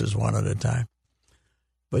bases one at a time.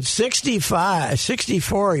 But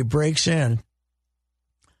 64, he breaks in.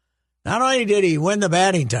 Not only did he win the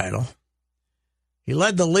batting title, he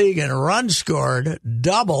led the league in runs scored,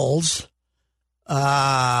 doubles,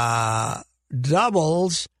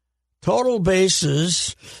 total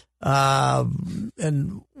bases,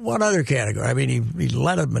 and one other category. I mean, he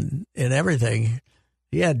led them in everything.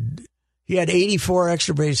 He had 84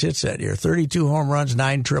 extra base hits that year, 32 home runs,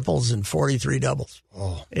 9 triples, and 43 doubles.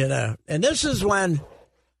 Oh. And this is when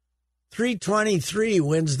 .323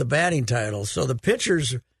 wins the batting title. So the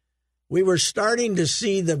pitchers, we were starting to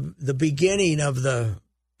see the beginning of the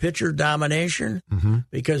pitcher domination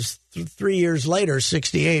because 3 years later,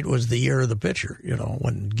 68 was the year of the pitcher,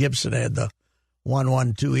 when Gibson had the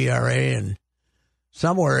 1.12 ERA, and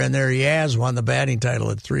somewhere in there, Yaz won the batting title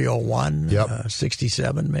at .301,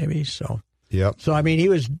 67 maybe. So, yep. So I mean,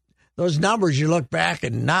 those numbers you look back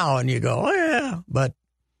and now and you go, oh, yeah. But,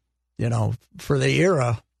 for the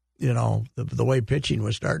era, the way pitching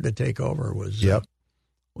was starting to take over was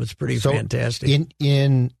pretty fantastic.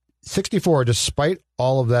 In 64, despite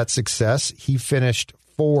all of that success, he finished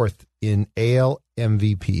 4th in AL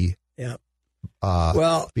MVP. Yeah.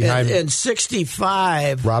 Behind in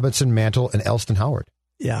 65, Robinson, Mantle, and Elston Howard.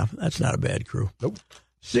 Yeah, that's not a bad crew. Nope.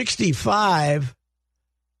 65,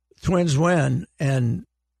 Twins win, and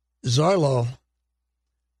Zoilo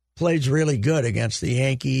played really good against the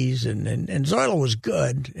Yankees, and Zoilo was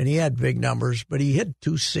good, and he had big numbers, but he hit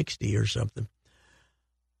 260 or something.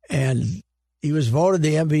 And he was voted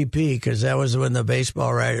the MVP because that was when the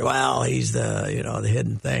baseball writer, he's the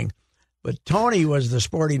hidden thing. But Tony was the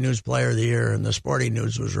Sporting News Player of the Year, and the Sporting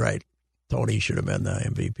News was right. Tony should have been the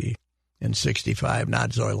MVP in 65,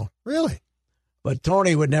 not Zoilo. Really? But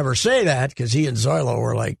Tony would never say that because he and Zoilo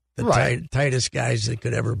were like the tightest guys that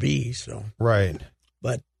could ever be. So right.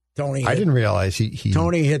 But Tony, I didn't realize he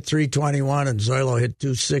Tony hit 321 and Zoilo hit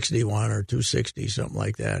 261 or 260, something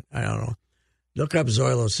like that. I don't know. Look up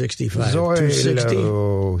Zoilo 65. Zoilo, 260?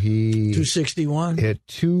 261? Hit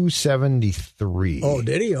 273. Oh,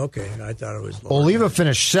 did he? Okay. I thought it was lower. Oliva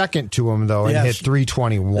finished second to him, though, and hit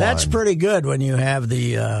 321. That's pretty good when you have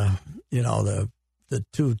the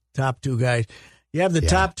top two guys. You have the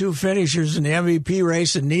top two finishers in the MVP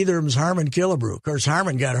race, and neither of them's Harmon Killebrew. Of course,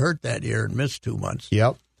 Harmon got hurt that year and missed 2 months.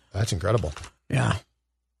 Yep. That's incredible. Yeah.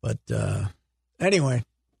 But anyway,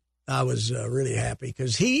 I was really happy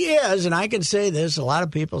because he is, and I can say this, a lot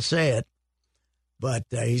of people say it, but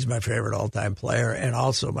he's my favorite all-time player and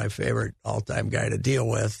also my favorite all-time guy to deal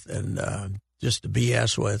with and just to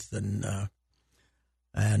BS with.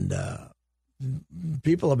 And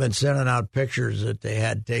people have been sending out pictures that they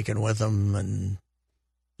had taken with them, and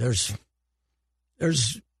there's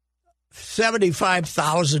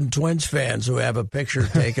 75,000 Twins fans who have a picture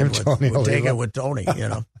taken with Tony,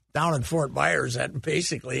 down in Fort Myers. That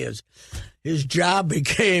basically his job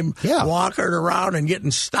became walking around and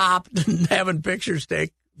getting stopped and having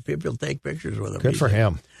people take pictures with him. Good for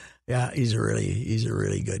him. Yeah, he's a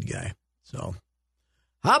really good guy. So,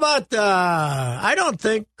 how about I don't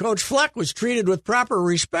think Coach Fleck was treated with proper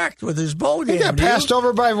respect with his bowl game. He got passed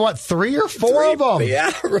over by, 3 or 4 of them?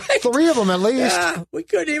 Yeah, right. 3 of them at least. Yeah, we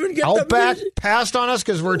couldn't even get Outback passed on us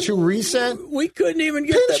because we're too recent. We couldn't even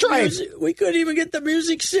get the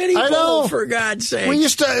Music City Bowl, for God's sake. We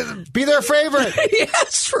used to be their favorite.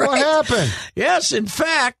 Yes, right. What happened? Yes, in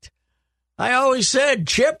fact, I always said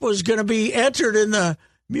Chip was going to be entered in the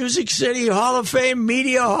Music City Hall of Fame,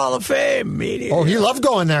 Media Hall of Fame. Oh, he loved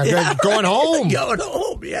going there, going home. Going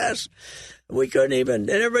home, yes. We couldn't even, and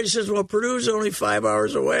everybody says, well, Purdue's only 5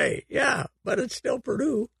 hours away. Yeah, but it's still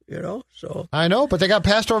Purdue, so. I know, but they got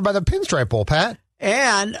passed over by the Pinstripe Bowl, Pat.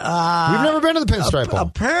 And we've never been to the Pinstripe Bowl.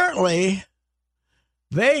 Apparently,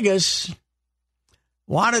 Vegas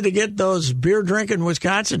wanted to get those beer-drinking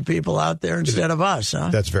Wisconsin people out there instead of us, huh?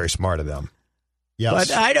 That's very smart of them. Yes.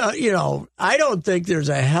 But I don't think there's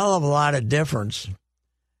a hell of a lot of difference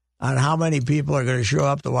on how many people are going to show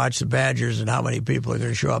up to watch the Badgers and how many people are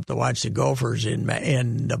going to show up to watch the Gophers in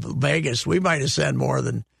Vegas. We might have sent more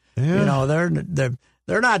than they're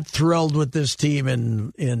not thrilled with this team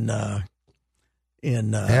in but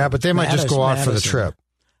they might just go out for the trip.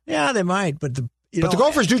 Yeah, they might, but the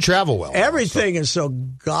Gophers do travel well. Everything is so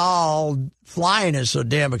flying is so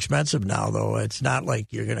damn expensive now, though. It's not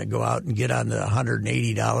like you're going to go out and get on the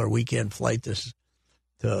 $180 weekend flight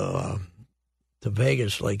to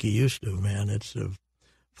Vegas like you used to, man. It's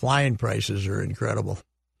flying prices are incredible.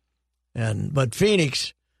 But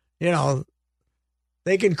Phoenix,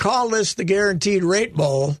 they can call this the Guaranteed Rate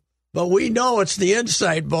Bowl, but we know it's the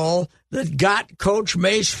Insight Bowl that got Coach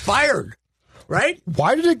Mace fired. Right?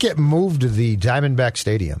 Why did it get moved to the Diamondback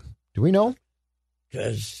Stadium? Do we know?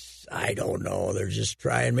 Because I don't know. They're just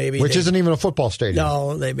trying. Which isn't even a football stadium.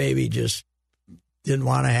 No, they maybe just didn't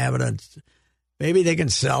want to have it. Maybe they can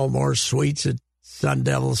sell more suites at Sun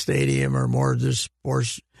Devil Stadium or more just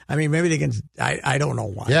sports. I mean, maybe they can. I don't know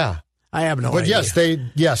why. Yeah, I have no idea. But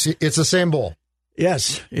yes, it's the same bowl.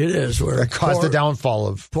 Yes, it is. Where that caused the downfall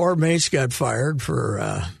of poor Mace got fired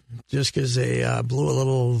for. Just because they blew a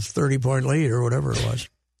little 30-point lead or whatever it was.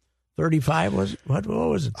 35 was it? What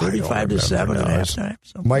was it? 35-7 at halftime.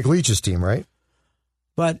 Mike Leach's team, right?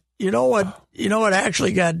 But you know what? You know what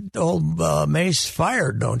actually got old Mace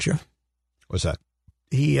fired, don't you? What's that?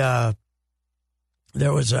 There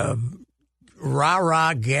was a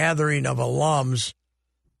rah-rah gathering of alums,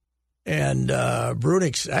 and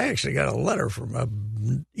Brunix. I actually got a letter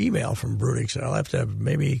an email from Brunix. I'll have to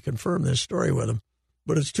maybe confirm this story with him.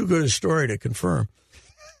 But it's too good a story to confirm.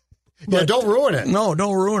 Yeah, don't ruin it. No,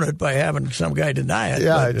 don't ruin it by having some guy deny it.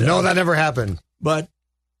 Yeah, but, no, that never happened. But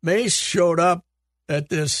Mace showed up at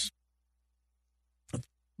this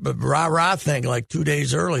rah-rah thing like 2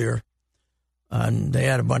 days earlier, and they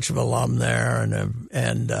had a bunch of alum there,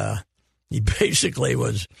 and he basically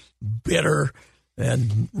was bitter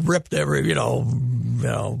and ripped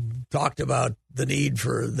talked about the need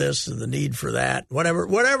for this and the need for that,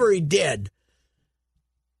 whatever he did,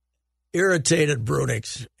 irritated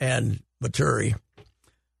Brunix and Maturi.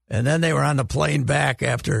 And then they were on the plane back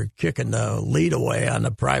after kicking the lead away on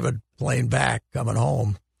the private plane back coming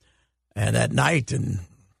home. And at night, and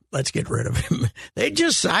let's get rid of him. They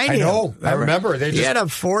just signed him. I know. I remember. He had a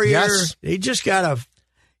 4-year. Yes.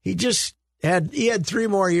 He had 3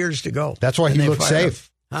 more years to go. That's why he looked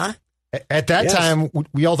safe. Huh? At that time,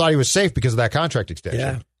 we all thought he was safe because of that contract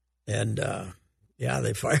extension. Yeah. And,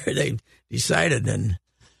 they decided, and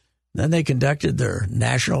then they conducted their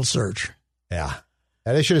national search. Yeah.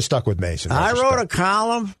 They should have stuck with Mason. I wrote a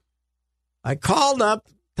column. I called up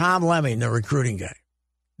Tom Lemming, the recruiting guy,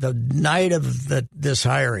 the night of this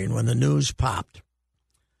hiring when the news popped.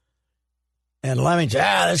 And Lemming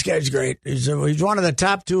said, this guy's great. He's one of the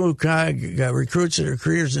top 2 recruits and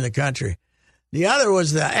recruiters in the country. The other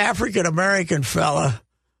was the African-American fella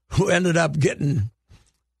who ended up getting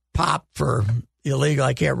popped for illegal.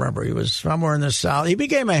 I can't remember. He was somewhere in the South. He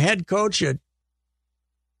became a head coach at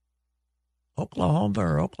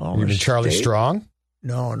Oklahoma You mean Charlie State? Strong?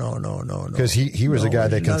 No. Because he was a guy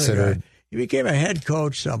they considered. Guy. He became a head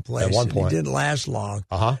coach someplace. At one point. He didn't last long.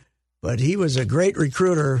 Uh-huh. But he was a great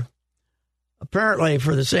recruiter, apparently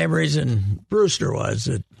for the same reason Brewster was.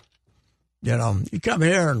 That, you come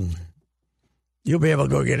here and you'll be able to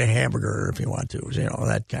go get a hamburger if you want to,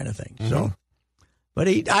 that kind of thing. Mm-hmm. So, but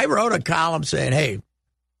I wrote a column saying, hey,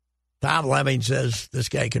 Tom Lemming says this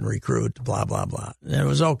guy can recruit, blah, blah, blah. And it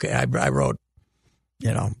was okay. I wrote,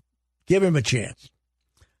 give him a chance.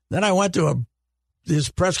 Then I went to this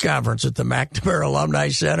press conference at the McNamara Alumni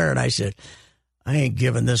Center, and I said, I ain't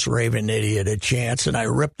giving this raving idiot a chance, and I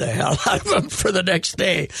ripped the hell out of him for the next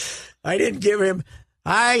day. I didn't give him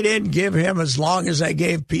as long as I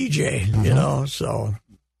gave PJ, mm-hmm. So,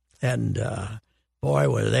 and boy,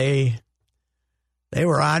 were they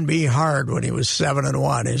were on me hard when he was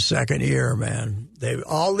 7-1 his second year, man.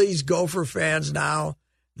 All these Gopher fans now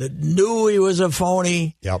that knew he was a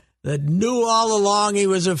phony, yep. that knew all along he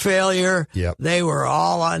was a failure, yep. They were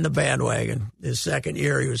all on the bandwagon. His second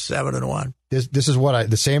year, he was 7-1. This is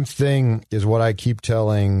the same thing is what I keep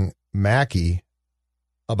telling Mackey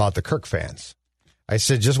about the Kirk fans. I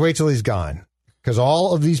said, just wait till he's gone. Because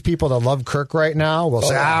all of these people that love Kirk right now will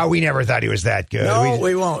say, we never thought he was that good. No,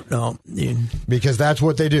 we won't. No. Because that's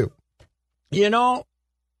what they do.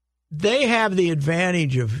 They have the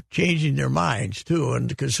advantage of changing their minds, too. And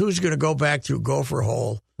because who's going to go back through Gopher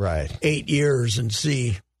Hole 8 years and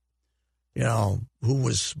see, who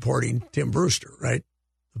was supporting Tim Brewster, right?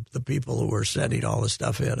 The people who were sending all the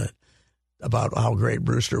stuff in about how great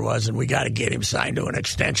Brewster was, and we got to get him signed to an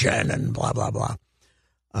extension and blah, blah, blah.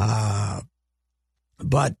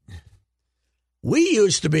 But we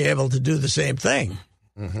used to be able to do the same thing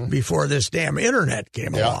before this damn internet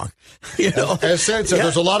came along. As I said,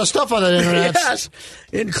 there's a lot of stuff on the internet. Yes,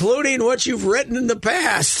 including what you've written in the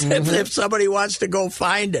past, if somebody wants to go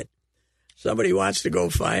find it.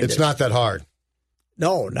 It's not that hard.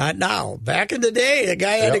 No, not now. Back in the day, the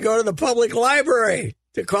guy had to go to the public library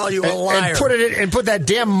to call you a liar. And put that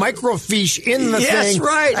damn microfiche in the thing. Yes,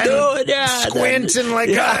 right. Squint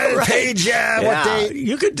and page. What date?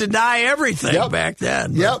 You could deny everything back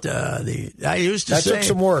then. Yep. But, I used to say. That took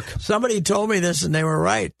some work. Somebody told me this, and they were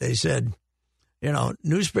right. They said,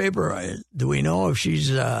 newspaper, do we know if she's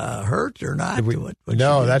hurt or not?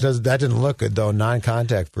 That didn't look good, though.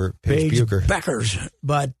 Non-contact for Paige Bucher. Beckers.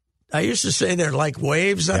 But I used to say they're like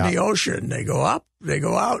waves on the ocean. They go up, they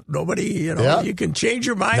go out. Nobody, you can change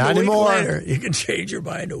your mind Not a week anymore. later. You can change your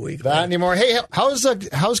mind a week later. Not anymore. Hey, how's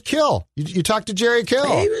Kill? You talked to Jerry Kill.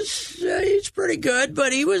 He's pretty good,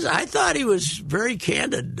 but I thought he was very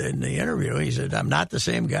candid in the interview. He said, I'm not the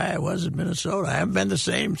same guy I was in Minnesota. I haven't been the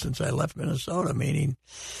same since I left Minnesota, meaning,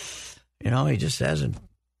 he just hasn't.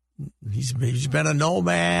 He's been a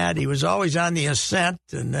nomad. He was always on the ascent,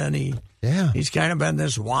 and then he's kind of been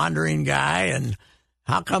this wandering guy. And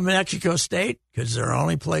how come Mexico State? Because they're the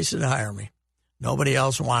only place to hire me. Nobody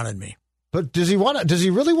else wanted me. But does he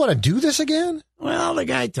really want to do this again? Well, the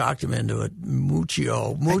guy talked him into it.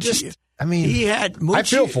 Muccio. I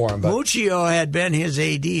feel for him. But Muccio had been his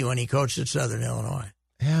AD when he coached at Southern Illinois.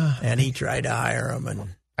 Yeah, and he tried to hire him. And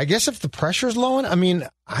I guess if the pressure's low, I don't know.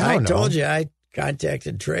 I told you I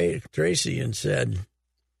contacted Tracy and said,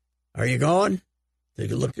 are you going? They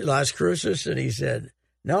looked at Las Cruces, and he said,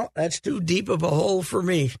 no, that's too deep of a hole for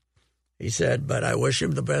me. He said, but I wish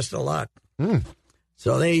him the best of luck.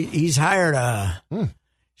 So he's hired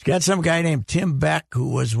he's got some guy named Tim Beck who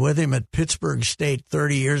was with him at Pittsburgh State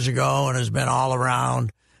 30 years ago and has been all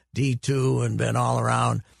around D2 and been all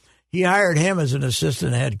around. He hired him as an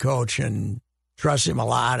assistant head coach and trusts him a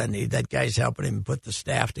lot, and that guy's helping him put the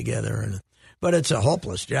staff together. But it's a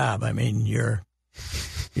hopeless job. I mean,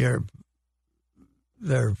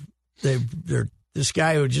 this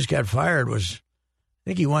guy who just got fired I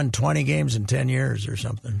think he won 20 games in 10 years or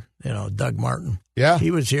something. Doug Martin. Yeah. He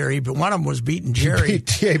was here. One of them was beating Jerry.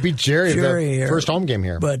 He beat Jerry the first home game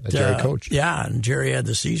here. But Jerry coached. Yeah, and Jerry had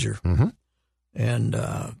the seizure. Mm-hmm. And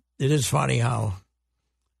it is funny how,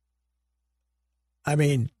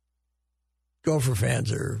 Gopher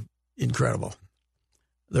fans are incredible.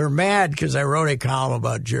 They're mad because I wrote a column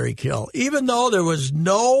about Jerry Kill. Even though there was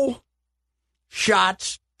no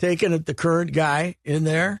shots taken at the current guy in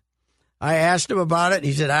there, I asked him about it.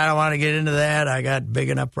 He said, I don't want to get into that. I got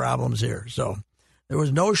big enough problems here. So there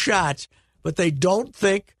was no shots, but they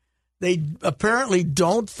apparently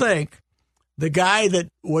don't think the guy that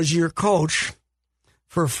was your coach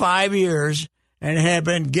for 5 years and had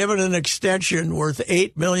been given an extension worth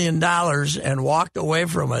 $8 million and walked away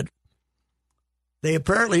from it, they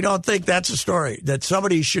apparently don't think that's a story, that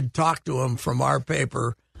somebody should talk to him from our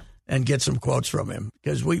paper and get some quotes from him.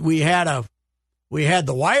 Because we had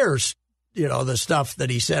the wires, the stuff that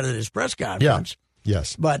he said at his press conference. Yeah.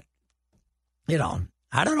 Yes. But, I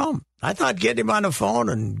don't know. I thought getting him on the phone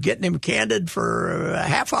and getting him candid for a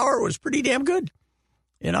half hour was pretty damn good.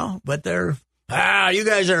 But they're, you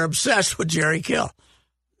guys are obsessed with Jerry Kill.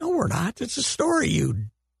 No, we're not. It's a story, you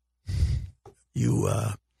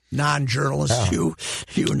non-journalist, you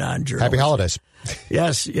non-journalist. Happy holidays.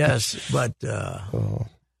 Yes. But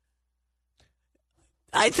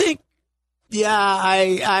I think,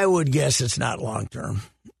 I would guess it's not long-term.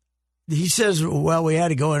 He says, well, we had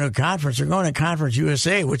to go into a conference. They're going to Conference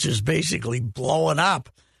USA, which is basically blowing up.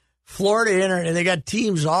 Florida, and they got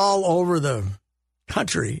teams all over the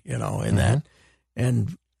country, in that.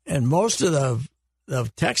 And most of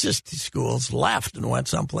the Texas schools left and went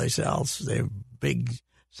someplace else. They're big,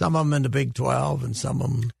 some of them in the Big 12 and some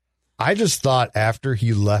of them. I just thought after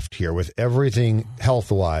he left here with everything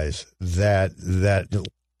health-wise that an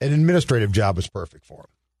administrative job was perfect for him.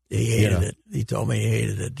 He hated it. He told me he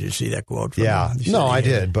hated it. Did you see that quote from him? No, I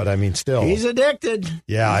did, but still. He's addicted.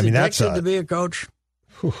 Yeah, He's that's addicted to be a coach.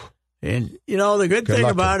 Whew. And, the good thing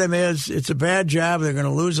about him is it's a bad job. They're going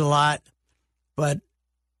to lose a lot, but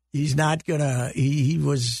he's not going to, he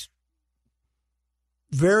was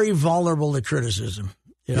very vulnerable to criticism.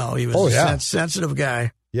 He was a sensitive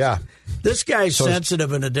guy. Yeah. This guy's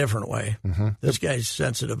sensitive in a different way. Mm-hmm. This guy's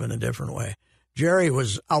sensitive in a different way. Jerry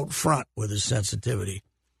was out front with his sensitivity.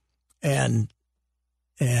 And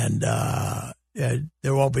there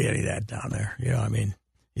won't be any of that down there.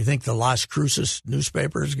 You think the Las Cruces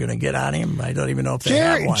newspaper is going to get on him? I don't even know if they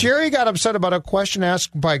have one. Jerry got upset about a question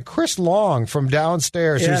asked by Chris Long from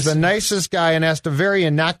downstairs. Yes. He was the nicest guy and asked a very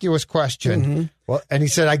innocuous question. Mm-hmm. Well, and he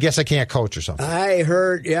said, I guess I can't coach or something. I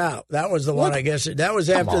heard, that was the one, I guess. That was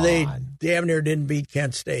after they damn near didn't beat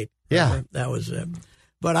Kent State. Remember? Yeah. That was it.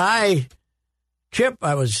 But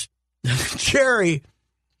Jerry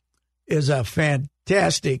is a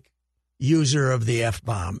fantastic user of the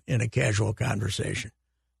F-bomb in a casual conversation.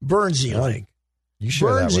 Burnsy-like. You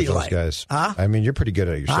share that with those guys. Huh? You're pretty good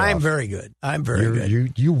at it yourself. I'm very good.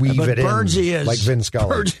 You weave it Burnsy in is, like Vin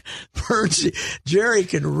Scully. Burnsy. Jerry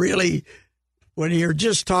can really, when you're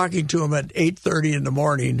just talking to him at 8:30 in the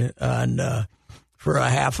morning for a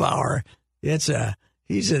half hour,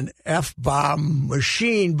 he's an F-bomb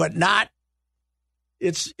machine, but not.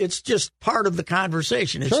 It's just part of the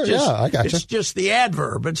conversation. It's I got you. It's just the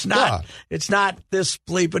adverb. It's not. Yeah. It's not this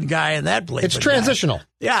bleeping guy and that bleeping. It's transitional. Guy.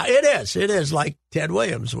 Yeah, it is. It is like Ted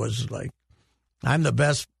Williams was like, I'm the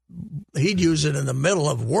best. He'd use it in the middle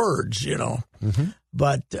of words, Mm-hmm.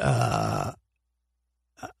 But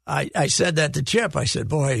I said that to Chip. I said,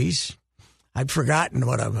 boy, I'd forgotten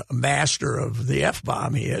what a master of the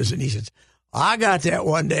F-bomb he is, and he says, I got that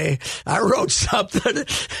one day. I wrote something,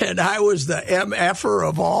 and I was the MFer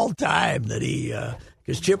of all time that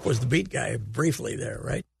because Chip was the beat guy briefly there,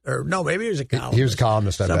 right? Or no, maybe he was a columnist. He was a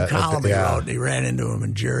columnist, I bet. Some column he wrote, and he ran into him,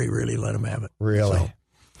 and Jerry really let him have it. Really? So,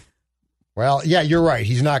 well, yeah, you're right.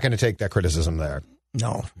 He's not going to take that criticism there.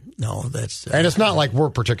 No, that's... and it's not like we're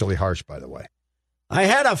particularly harsh, by the way. I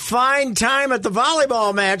had a fine time at the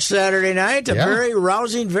volleyball match Saturday night. A very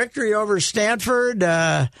rousing victory over Stanford.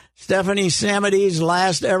 Stephanie Samity's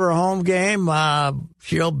last ever home game.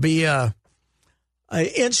 She'll be a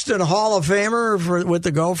instant Hall of Famer with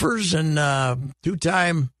the Gophers, and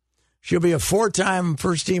she'll be a 4-time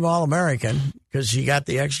first-team All-American because she got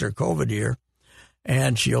the extra COVID year.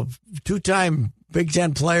 And she'll 2-time Big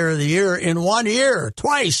Ten Player of the Year in 1 year,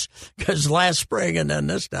 twice, because last spring and then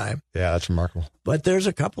this time. Yeah, that's remarkable. But there's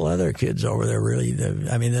a couple other kids over there, really.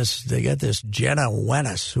 They got this Jenna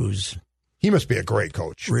Wennis, he must be a great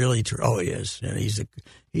coach. Really true. Oh, he is. And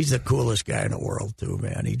he's the coolest guy in the world, too,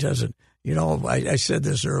 man. He doesn't, I said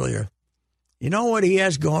this earlier. You know what he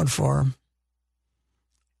has going for him?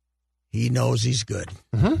 He knows he's good.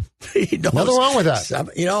 Mm-hmm. He knows. Nothing wrong with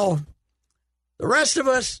that. The rest of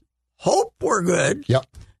us hope we're good. Yep.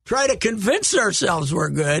 Try to convince ourselves we're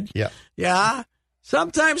good. Yep. Yeah.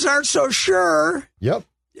 Sometimes aren't so sure. Yep.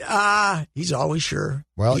 He's always sure.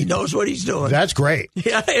 Well, he knows what he's doing. That's great.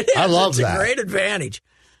 Yeah, it is. I love that. It's a great advantage.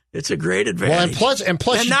 It's a great advantage. Well, and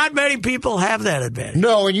plus, not many people have that advantage.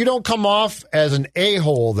 No, and you don't come off as an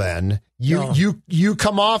a-hole then. You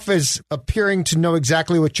come off as appearing to know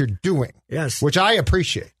exactly what you're doing. Yes. Which I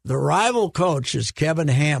appreciate. The rival coach is Kevin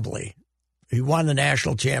Hambley. He won the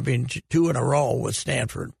national championship 2 in a row with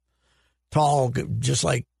Stanford. Tall, just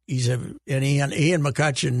like and Ian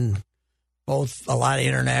McCutcheon, both a lot of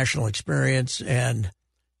international experience, and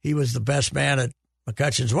he was the best man at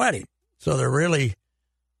McCutcheon's wedding. So they're really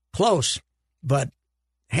close. But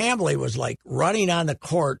Hambley was like running on the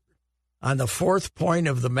court on the 4th point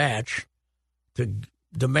of the match to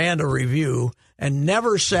demand a review and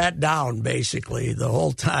never sat down, basically, the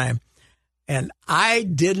whole time. And I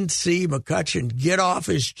didn't see McCutcheon get off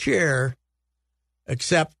his chair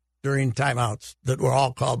except during timeouts that were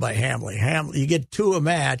all called by Hambley. You get 2 a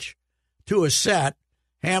match, 2 a set.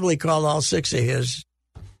 Hambley called all 6 of his.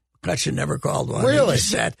 McCutcheon never called one. Really?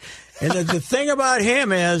 Set. And the thing about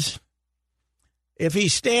him is, if he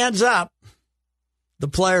stands up, the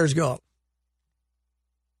players go,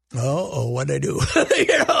 what'd I do?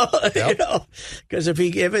 Because if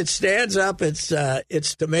it stands up, it's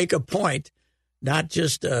to make a point, not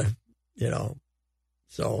just So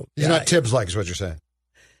he's not Tibbs-like, is what you're saying.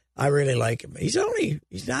 I really like him. He's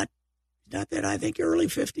not that. I think early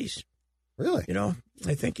 50s. Really?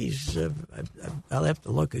 I think he's. I'll have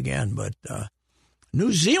to look again, but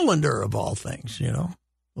New Zealander of all things,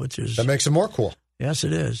 which is that makes him more cool. Yes,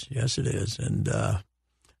 it is. Yes, it is, and.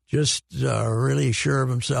 Just really sure of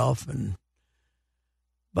himself. And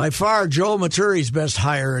by far, Joel Maturi's best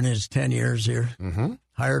hire in his 10 years here. Mm-hmm.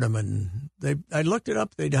 Hired him, and I looked it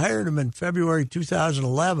up. They'd hired him in February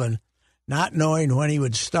 2011, not knowing when he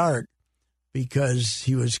would start because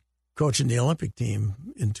he was coaching the Olympic team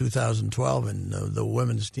in 2012 and the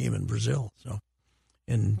women's team in Brazil. So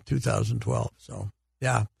in 2012. So,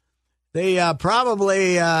 yeah. They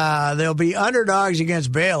they'll be underdogs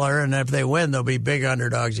against Baylor, and if they win, they'll be big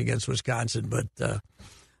underdogs against Wisconsin. But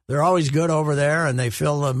they're always good over there, and they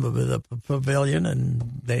fill the pavilion,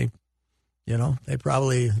 and they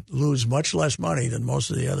probably lose much less money than most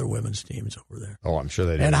of the other women's teams over there. Oh, I'm sure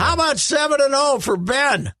they do. And how about 7-0 for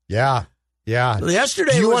Ben? Yeah.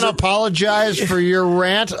 Yesterday, do you want to apologize for your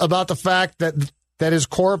rant about the fact that his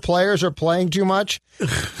core players are playing too much?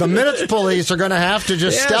 The minutes police are going to have to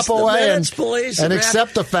just step away and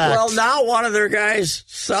accept the fact. Well, now one of their guys,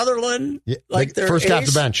 Sutherland, their first guy off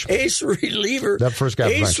the bench, ace reliever, that first guy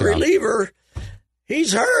off the bench, reliever,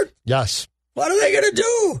 he's hurt. Yes. What are they going to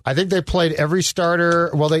do? I think they played every starter.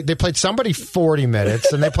 Well, they played somebody 40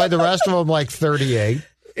 minutes, and they played the rest of them like 38.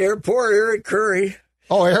 Poor Eric Curry.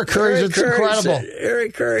 Oh, Eric Curry's incredible.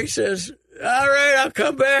 Eric Curry says, all right, I'll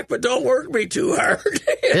come back, but don't work me too hard.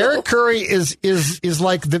 Eric Curry is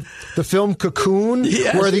like the film Cocoon,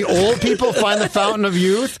 yes, where the old people find the fountain of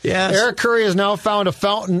youth. Yes. Eric Curry has now found a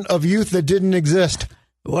fountain of youth that didn't exist.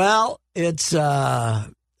 Well, it's I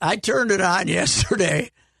turned it on yesterday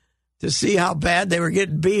to see how bad they were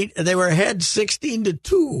getting beat, and they were ahead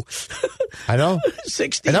 16-2. I know.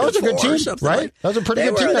 16-4. And that was a good team, right? That was a pretty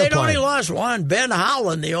good team. They'd only lost one. Ben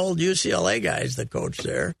Howland, the old UCLA guy, is the coach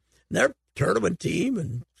there. They're tournament team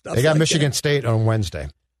and stuff. They got like Michigan that. State on Wednesday.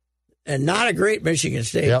 And not a great Michigan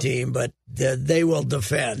State team, but they will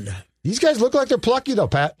defend. These guys look like they're plucky, though,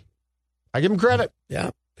 Pat. I give them credit. Yeah.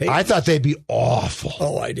 I thought they'd be awful.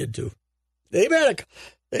 Oh, I did, too. They've had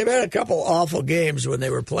a couple awful games when they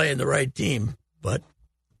were playing the right team, but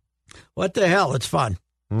what the hell? It's fun.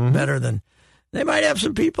 Mm-hmm. Better than they might have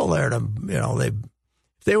some people there to, if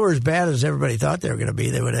they were as bad as everybody thought they were going to be,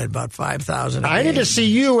 they would have had about 5,000. I need to see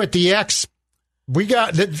you at the X We're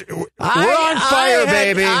on fire,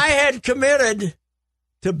 baby. I had committed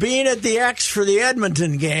to being at the X for the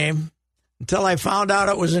Edmonton game until I found out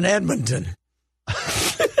it was in Edmonton.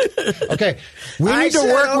 Okay, we need to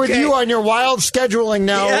work with you on your wild scheduling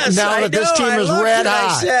now. Yes, now that this team is red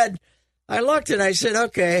hot. I looked and I said,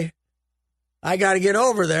 okay, I got to get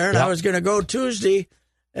over there, and I was going to go Tuesday.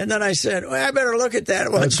 And then I said, well, I better look at that.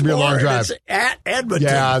 It's be a long drive. It's at Edmonton.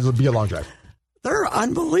 Yeah, it'll be a long drive. They're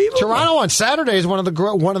unbelievable. Toronto on Saturday is one of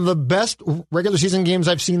the best regular season games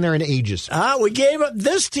I've seen there in ages. We gave up.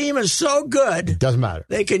 This team is so good. It doesn't matter.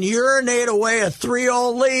 They can urinate away a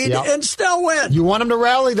 3-0 lead and still win. You want them to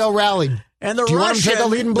rally, they'll rally. And the Do you want them to take a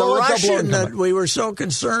lead and blow it? Russian that we were so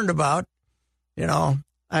concerned about,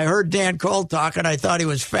 I heard Dan Cole talk, and I thought he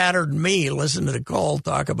was fatter than me. Listen to Cole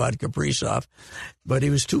talk about Kaprizov. But he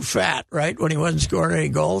was too fat, right, when he wasn't scoring any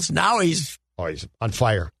goals. Now he's on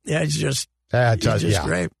fire. Yeah, he's just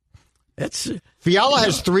great. Fiala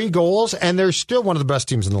has 3 goals, and they're still one of the best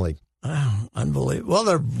teams in the league. Oh, unbelievable. Well,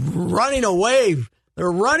 they're running away.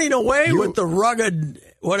 They're running away with the rugged,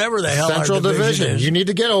 whatever the hell Central our division is. You need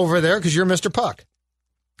to get over there because you're Mr. Puck.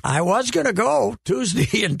 I was going to go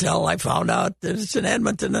Tuesday until I found out that it's in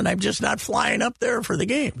Edmonton, and I'm just not flying up there for the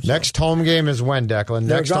games. Next home game is when, Declan?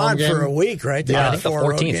 They're next gone home game? for a week, right? I think the 14th.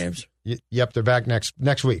 Road games. Yep, they're back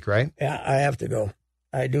next week, right? Yeah, I have to go.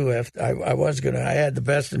 I do have to. I was going to. I had the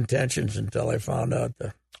best intentions until I found out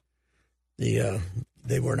they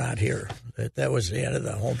were not here. That was the end of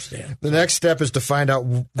the homestand. The next step is to find out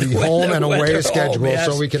the home and away schedule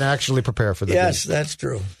so we can actually prepare for the game. Yes, that's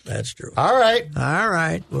true. That's true. All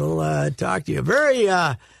right. We'll talk to you.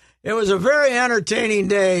 It was a very entertaining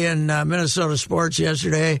day in Minnesota sports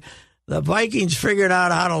yesterday. The Vikings figured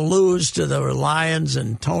out how to lose to the Lions,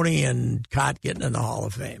 and Tony and Cott getting in the Hall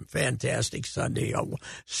of Fame. Fantastic Sunday.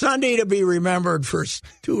 Sunday to be remembered for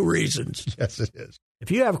 2 reasons. Yes, it is.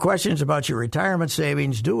 If you have questions about your retirement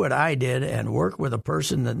savings, do what I did and work with a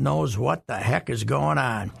person that knows what the heck is going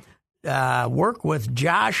on. Work with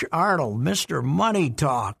Josh Arnold, Mr. Money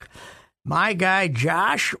Talk. My guy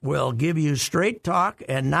Josh will give you straight talk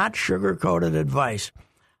and not sugar-coated advice.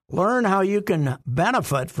 Learn how you can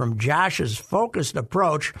benefit from Josh's focused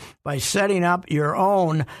approach by setting up your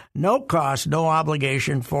own no-cost,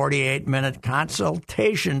 no-obligation 48-minute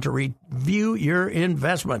consultation to review your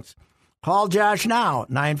investments. Call Josh now,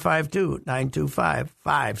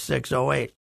 952-925-5608.